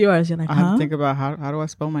 Janicia, what's yours? You're like, I have to think about how do I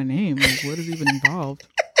spell my name? Like, what is even involved?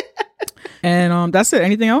 And that's it.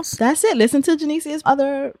 Anything else? That's it. Listen to Janicia's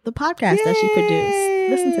the podcast that she produced.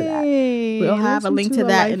 Listen to that. We'll have a link to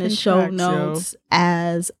that in the show notes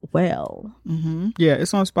as well. Yeah,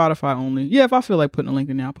 it's on Spotify only. Yeah, if I feel like putting a link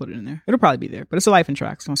in there, I'll put it in there. It'll probably be there, but it's a Life in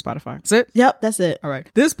Tracks on Spotify. That's it? Yep, that's it. All right.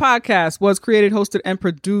 This podcast was created, hosted, and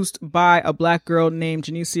produced by a Black girl named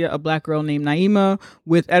Janicia, a Black girl named Naima,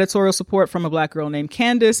 with editorial support from a Black girl named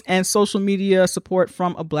Candace, and social media support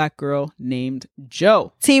from a Black girl named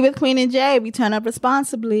Joe. Tea with Queen and Jay. We turn up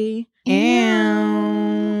responsibly. And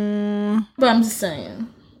but I'm just saying.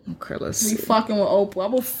 Okay, let's see. We fucking with Oprah. I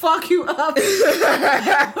will fuck you up. She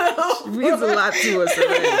means a lot to us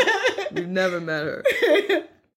already. We've never met her.